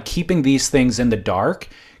 And like keeping these things in the dark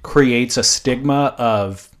creates a stigma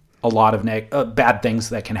of a lot of bad things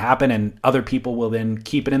that can happen, and other people will then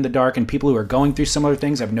keep it in the dark, and people who are going through similar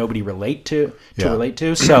things have nobody relate to relate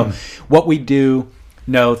to. So what we do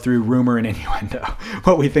know through rumor and innuendo,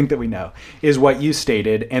 what we think that we know, is what you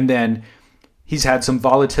stated. And then he's had some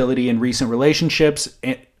volatility in recent relationships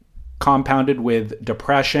compounded with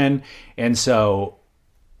depression, and so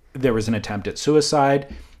there was an attempt at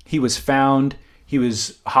suicide. He was found. He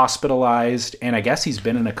was hospitalized, and I guess he's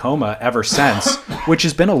been in a coma ever since, which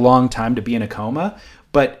has been a long time to be in a coma,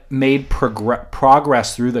 but made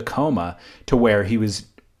progress through the coma to where he was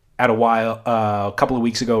a couple of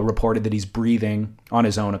weeks ago reported that he's breathing on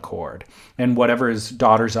his own accord. And whatever his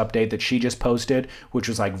daughter's update that she just posted, which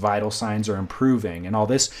was like vital signs are improving and all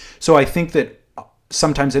this. So I think that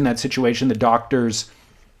sometimes in that situation, the doctors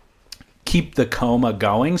keep the coma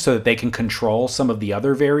going so that they can control some of the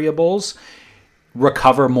other variables,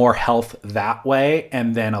 recover more health that way,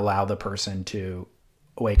 and then allow the person to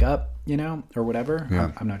wake up, or whatever.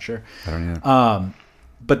 Yeah. I'm not sure. I don't know.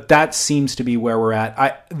 But that seems to be where we're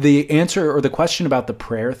at. The answer or the question about the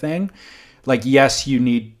prayer thing, like, yes, you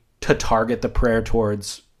need to target the prayer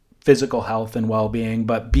towards physical health and well-being,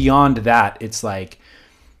 but beyond that, it's like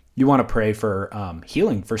you want to pray for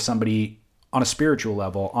healing for somebody on a spiritual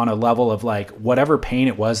level, on a level of like whatever pain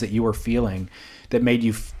it was that you were feeling that made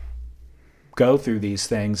you go through these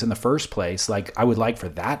things in the first place. Like, I would like for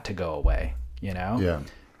that to go away, Yeah.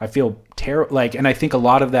 I feel terrible. Like, and I think a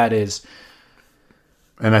lot of that is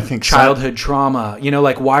And I think childhood trauma,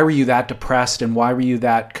 like why were you that depressed and why were you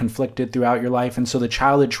that conflicted throughout your life? And so the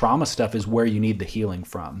childhood trauma stuff is where you need the healing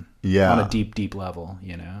from. Yeah. On a deep, deep level,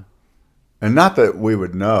 And not that we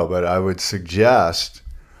would know, but I would suggest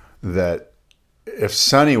that if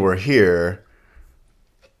Sonny were here,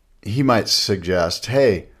 he might suggest,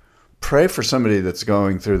 hey, pray for somebody that's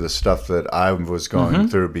going through the stuff that I was going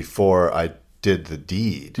through before I did the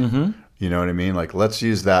deed. Mm-hmm. You know what I mean? Like, let's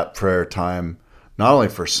use that prayer time not only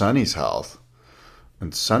for Sonny's health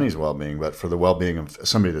and Sonny's well-being, but for the well-being of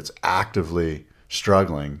somebody that's actively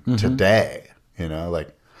struggling today.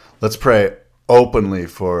 Like, let's pray openly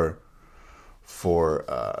for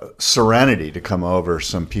serenity to come over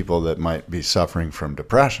some people that might be suffering from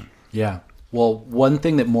depression. Yeah. Well, one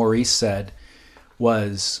thing that Maurice said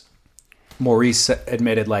was, Maurice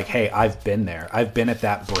admitted, like, hey, I've been there. I've been at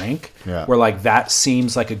that brink where, like, that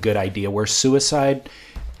seems like a good idea, where suicide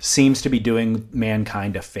seems to be doing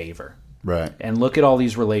mankind a favor. Right. And look at all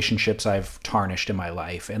these relationships I've tarnished in my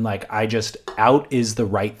life. And, like, out is the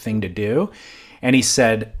right thing to do. And he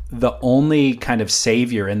said the only kind of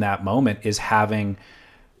savior in that moment is having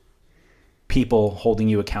people holding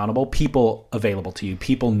you accountable, people available to you,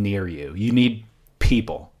 people near you. You need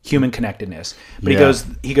people, human connectedness. But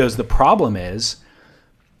he goes, the problem is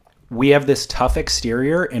we have this tough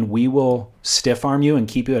exterior and we will stiff arm you and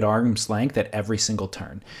keep you at arm's length at every single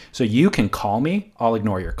turn. So you can call me, I'll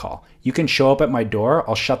ignore your call. You can show up at my door,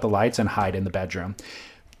 I'll shut the lights and hide in the bedroom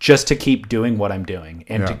just to keep doing what I'm doing.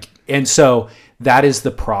 And so that is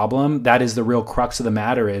the problem. That is the real crux of the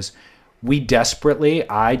matter, is I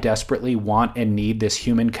desperately want and need this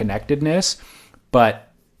human connectedness,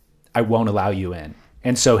 but I won't allow you in.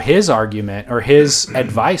 And so his argument or his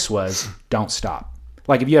advice was, don't stop.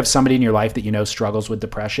 Like, if you have somebody in your life that struggles with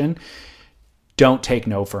depression, don't take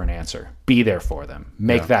no for an answer. Be there for them.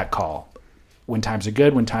 Make that call. When times are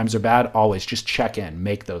good, when times are bad, always just check in.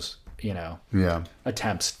 Make those,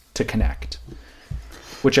 attempts to connect.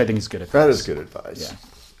 which I think is good advice. That is good advice. Yeah.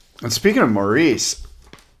 And speaking of Maurice,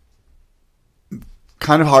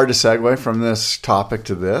 kind of hard to segue from this topic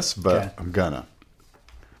to this, but Okay. I'm gonna.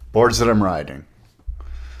 Boards that I'm riding.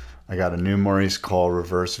 I got a new Maurice Cole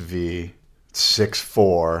Reverse V,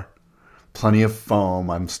 6'4", plenty of foam.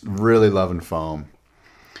 I'm really loving foam.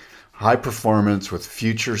 High performance with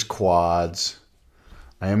Futures quads.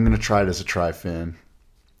 I am going to try it as a tri-fin.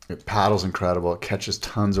 It paddles incredible. It catches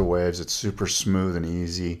tons of waves. It's super smooth and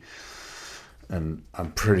easy. And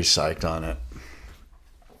I'm pretty psyched on it.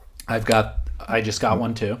 I just got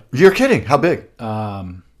one too. You're kidding. How big?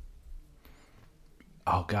 Oh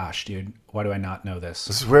gosh, dude. Why do I not know this?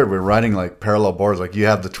 This is weird. We're riding like parallel boards. Like you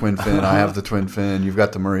have the twin fin. I have the twin fin. You've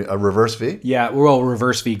got the a reverse V? Yeah, we're all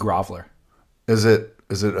reverse V Groveler. Is it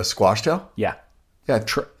a squash tail? Yeah. Yeah.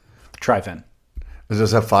 Tri-fin. Does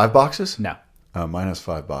this have 5 boxes? No. Oh, mine has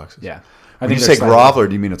 5 boxes. Yeah. When you say groveler,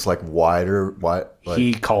 do you mean it's like wider? Like,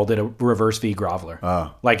 he called it a reverse V Groveler.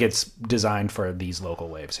 Oh. Like it's designed for these local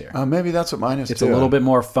waves here. Maybe that's what mine is. It's too. a little bit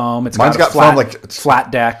more foam. Mine's got flat, foam, like it's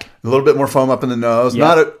flat deck. A little bit more foam up in the nose.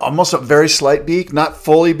 Yeah. Almost a very slight beak. Not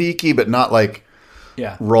fully beaky, but not like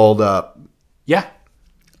rolled up. Yeah.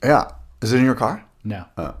 Yeah. Is it in your car? No.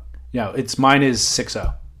 No, mine is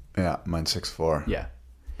 6.0. Yeah, mine's 6'4". Yeah.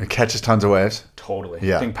 It catches tons of waves. Totally.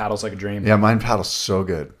 Yeah. I think paddles like a dream. Yeah, mine paddles so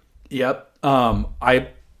good. Yep. And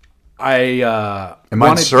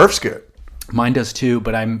mine surfs good. Mine does too,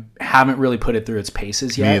 but I haven't really put it through its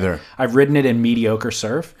paces yet. Me either. I've ridden it in mediocre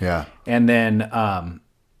surf. Yeah. And then, I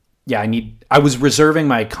was reserving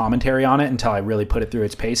my commentary on it until I really put it through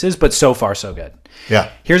its paces, but so far so good. Yeah.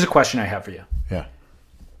 Here's a question I have for you. Yeah.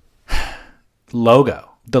 Logo.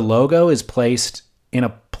 The logo is placed in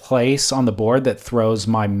a place on the board that throws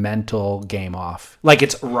my mental game off. Like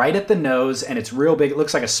it's right at the nose and it's real big. It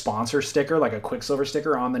looks like a sponsor sticker, like a Quicksilver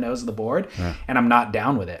sticker on the nose of the board. Yeah. And I'm not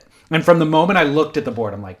down with it. And from the moment I looked at the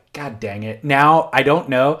board, I'm like, God dang it. Now I don't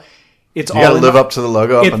know. You gotta live up to the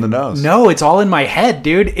logo up on the nose. No, it's all in my head,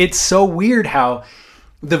 dude. It's so weird how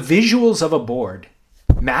the visuals of a board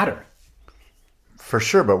matter. For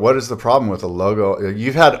sure, but what is the problem with a logo?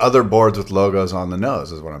 You've had other boards with logos on the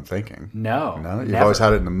nose, is what I'm thinking. No, You've never. always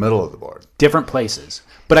had it in the middle of the board. Different places.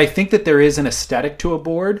 But I think that there is an aesthetic to a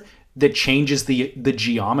board that changes the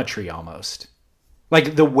geometry almost.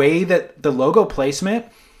 Like the way that the logo placement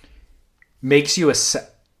makes you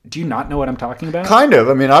do you not know what I'm talking about? Kind of.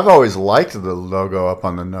 I mean, I've always liked the logo up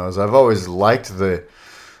on the nose. I've always liked the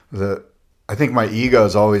I think my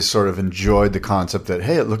ego's always sort of enjoyed the concept that,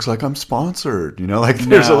 hey, it looks like I'm sponsored. You know, like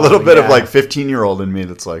there's a little bit of like 15-year-old in me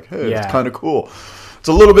that's like, hey, it's kind of cool. It's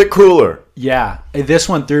a little bit cooler. Yeah. This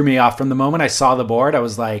one threw me off. From the moment I saw the board, I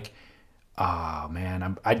was like, oh,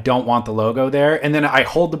 man, I don't want the logo there. And then I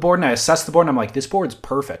hold the board and I assess the board and I'm like, this board's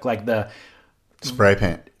perfect. Like the spray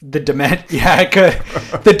paint. The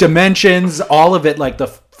dimensions, all of it, like the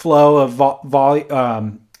flow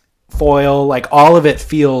of foil, like all of it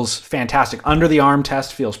feels fantastic. Under the arm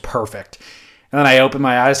test feels perfect. And then I open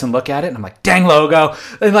my eyes and look at it and I'm like, dang logo.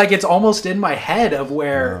 And like it's almost in my head of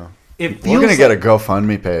where it feels. We're going to get a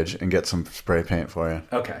GoFundMe page and get some spray paint for you.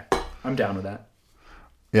 Okay. I'm down with that.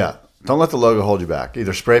 Yeah. Don't let the logo hold you back.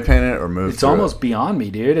 Either spray paint it or move It's almost beyond me,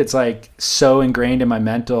 dude. It's like so ingrained in my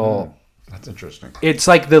mental. That's interesting. It's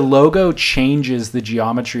like the logo changes the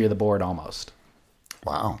geometry of the board almost.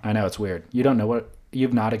 Wow. I know, it's weird. You don't know what...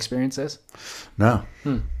 You've not experienced this? No.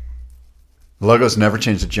 The logo's never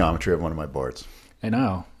changed the geometry of one of my boards. I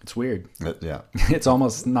know. It's weird. Yeah. It's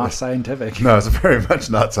almost not scientific. No, it's very much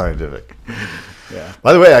not scientific. Yeah.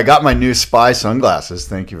 By the way, I got my new Spy sunglasses.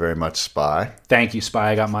 Thank you very much, Spy. Thank you,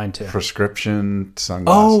 Spy. I got mine too. Prescription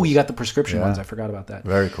sunglasses. Oh, you got the prescription ones. I forgot about that.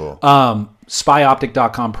 Very cool.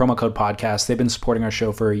 SpyOptic.com, promo code podcast. They've been supporting our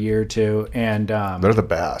show for a year or two. And they're the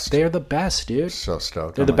best. They are the best, dude. So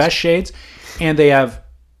stoked. They're the best shades. And they have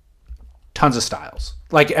tons of styles.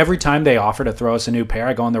 Like every time they offer to throw us a new pair,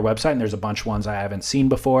 I go on their website and there's a bunch of ones I haven't seen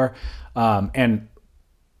before. And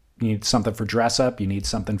you need something for dress up. You need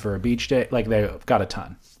something for a beach day. Like they've got a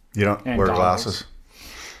ton. You don't wear glasses?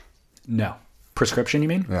 No. Prescription, you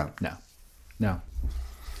mean? Yeah. No.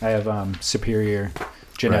 I have superior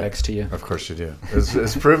genetics to you. Of course you do.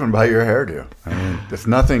 It's proven by your hairdo. I mean, if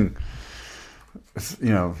nothing,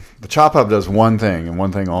 the Chop Hub does one thing and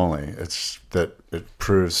one thing only. It's that it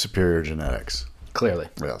proves superior genetics. Clearly.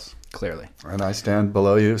 Yes. Clearly. And I stand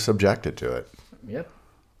below you, subjected to it. Yep.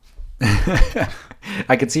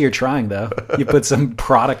 I could see you're trying, though. You put some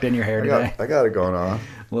product in your hair today. I got it going on.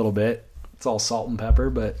 A little bit. It's all salt and pepper,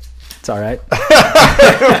 but it's all right.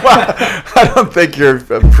 I don't think you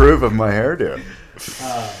approve of my hairdo.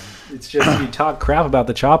 It's just you talk crap about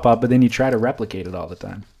the chop up, but then you try to replicate it all the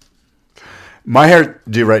time. My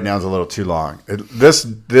hairdo right now is a little too long.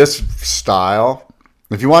 This style,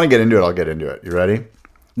 if you want to get into it, I'll get into it. You ready?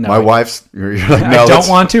 No, My wife's. You're like, no, I don't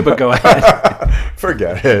want to, but go ahead.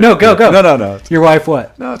 Forget it. No, go. No. Your wife,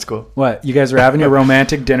 what? No, it's cool. What? You guys are having your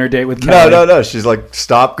romantic dinner date with Kelly? No. She's like,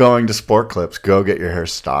 stop going to Sport Clips. Go get your hair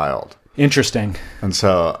styled. Interesting. And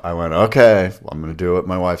so I went, okay, well, I'm going to do what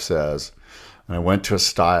my wife says. And I went to a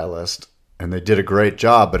stylist, and they did a great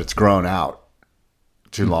job, but it's grown out.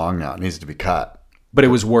 Too long now. It needs to be cut. But it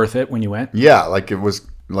was worth it when you went? Yeah, like it was,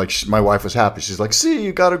 like my wife was happy. She's like, see,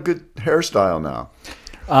 you got a good hairstyle now.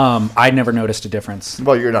 I never noticed a difference.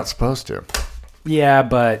 Well, you're not supposed to. Yeah,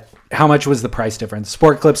 but how much was the price difference?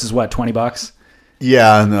 Sport Clips is what, $20?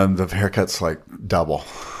 Yeah, and then the haircut's like double.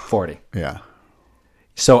 40. Yeah.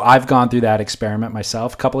 So I've gone through that experiment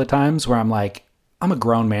myself a couple of times where I'm like, I'm a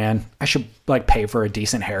grown man. I should like pay for a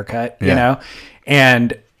decent haircut, you know?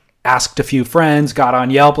 And asked a few friends, got on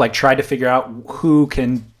Yelp, like tried to figure out who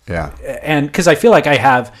can. Yeah. And because I feel like I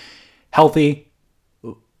have healthy,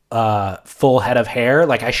 full head of hair.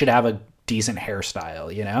 Like I should have a decent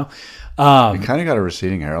hairstyle, you know? You kind of got a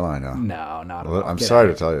receding hairline now. No, not at Well, all. I'm Get sorry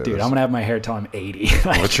out. to tell you Dude, this. I'm going to have my hair till I'm 80.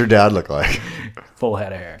 Like, What's your dad look like? full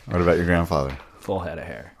head of hair. What about your grandfather? Full head of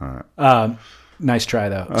hair. All right. Nice try,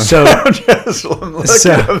 though. So, I'm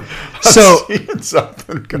so seeing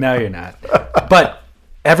something. no, you're not. But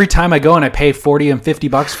every time I go and I pay $40 and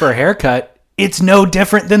 $50 for a haircut, it's no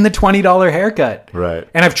different than the $20 haircut. Right.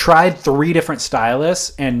 And I've tried 3 different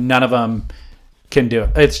stylists, and none of them can do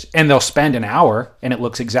it. And they'll spend an hour, and it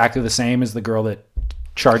looks exactly the same as the girl that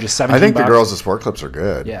charges $17. I think the girls at Sport Clips are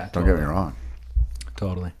good. Yeah, Don't get me wrong.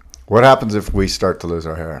 Totally. What happens if we start to lose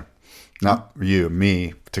our hair? Not you,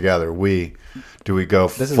 me, together. Do we go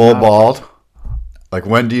This is full not a- bald? Like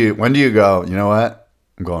when do you go, you know what?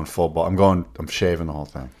 I'm going full bald. I'm shaving the whole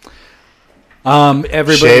thing.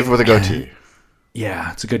 Everybody. Shaved with a goatee.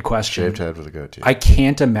 Yeah, it's a good question. Shaved head with a goatee. I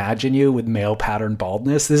can't imagine you with male pattern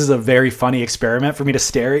baldness. This is a very funny experiment for me to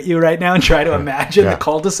stare at you right now and try to imagine Yeah. the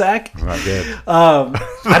cul-de-sac. Not good.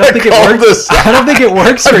 I don't think it works. Cul-de-sac. I don't think it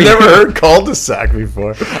works for I've you. never heard cul-de-sac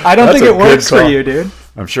before. I don't That's think a it works good for call. you, dude.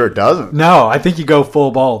 I'm sure it doesn't. No, I think you go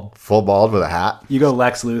full bald. Full bald with a hat? You go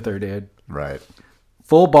Lex Luthor, dude. Right.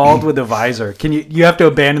 Full bald with a visor. You have to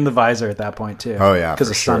abandon the visor at that point too. Oh, yeah. because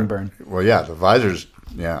for of sure. sunburn. Well, yeah, the visor's,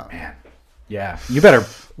 yeah. Man, yeah. You better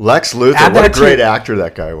Lex Luthor, Add what a that to- great actor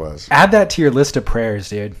that guy was. add that to your list of prayers,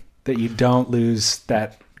 dude. That you don't lose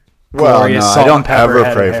that Well, glorious no, I salt and don't pepper ever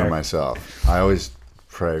head of pray hair. for myself. I always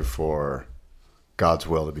pray for God's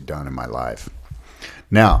will to be done in my life.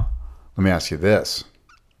 Now, let me ask you this.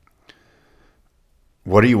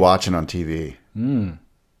 What are you watching on TV?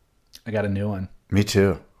 I got a new one. Me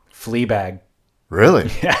too. Fleabag. Really?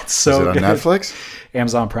 Yeah, it's so Is it on good. Netflix?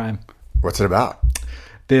 Amazon Prime. What's it about?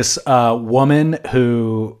 This woman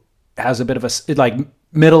who has a bit of a like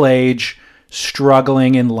middle age,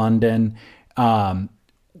 struggling in London,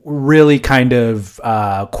 really kind of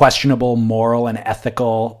questionable moral and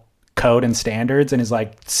ethical code and standards, and is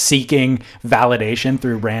like seeking validation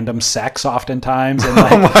through random sex oftentimes. And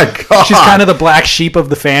like, Oh my God. she's kind of the black sheep of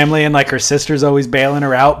the family, and like her sister's always bailing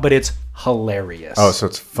her out, but it's hilarious. Oh, so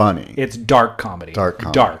it's funny. It's dark comedy. Dark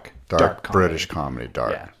comedy. Dark comedy. British comedy.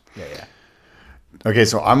 Dark. Yeah. Okay,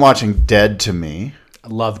 so I'm watching Dead to Me. I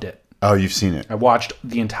loved it. Oh, you've seen it. I watched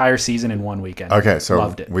the entire season in one weekend. Okay, so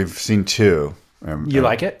loved it. we've seen 2. You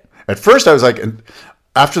like it? At first, I was like,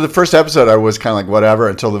 after the first episode, I was kind of like, whatever,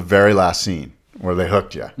 until the very last scene where they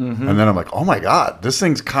hooked you. Mm-hmm. And then I'm like, oh my God, this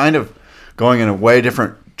thing's kind of going in a way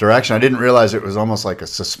different direction. I didn't realize it was almost like a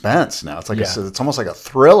suspense now. It's like Yeah. it's almost like a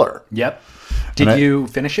thriller. Yep. Did And I- you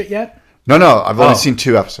finish it yet? No, I've only Oh. seen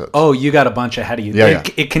 2 episodes. Oh, you got a bunch ahead of you. Yeah,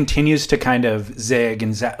 It continues to kind of zig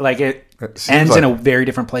and zag. Like it seems ends in like- a very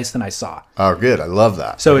different place than I saw. Oh, good. I love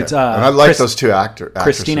that. So it's, and I like Chris- those 2 actresses.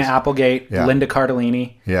 Christina Applegate, Yeah. Linda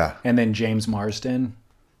Cardellini, Yeah. and then James Marsden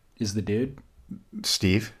is the dude.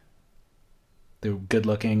 Steve. The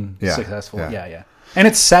good-looking, Yeah, successful. yeah. Yeah. And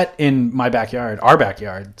it's set in my backyard, our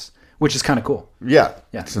backyards, which is kind of cool. Yeah.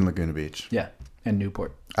 Yeah. It's in Laguna Beach. Yeah. And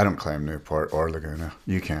Newport. I don't claim Newport or Laguna.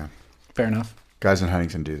 You can. Fair enough. Guys in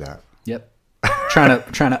Huntington do that. Yep. trying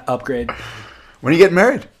to upgrade. When are you getting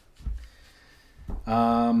married?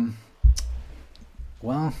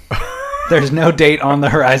 Well, there's no date on the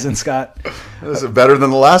horizon, Scott. This is better than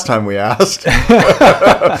the last time we asked.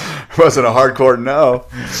 It wasn't a hardcore no.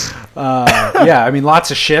 Yeah, I mean, lots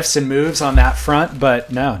of shifts and moves on that front,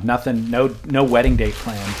 but nothing, no wedding date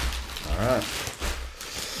planned. All right.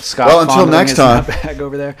 Scott, Well, until fondling next his time. bag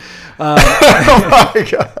over there. Oh my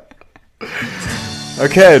God.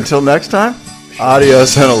 Okay, until next time,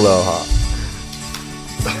 adios and aloha.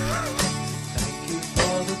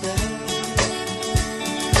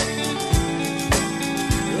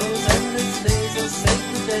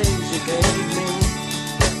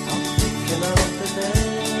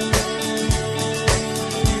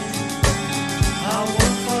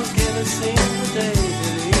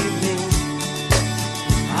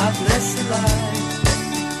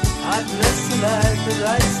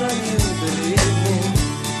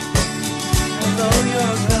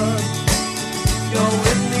 You're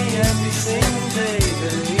with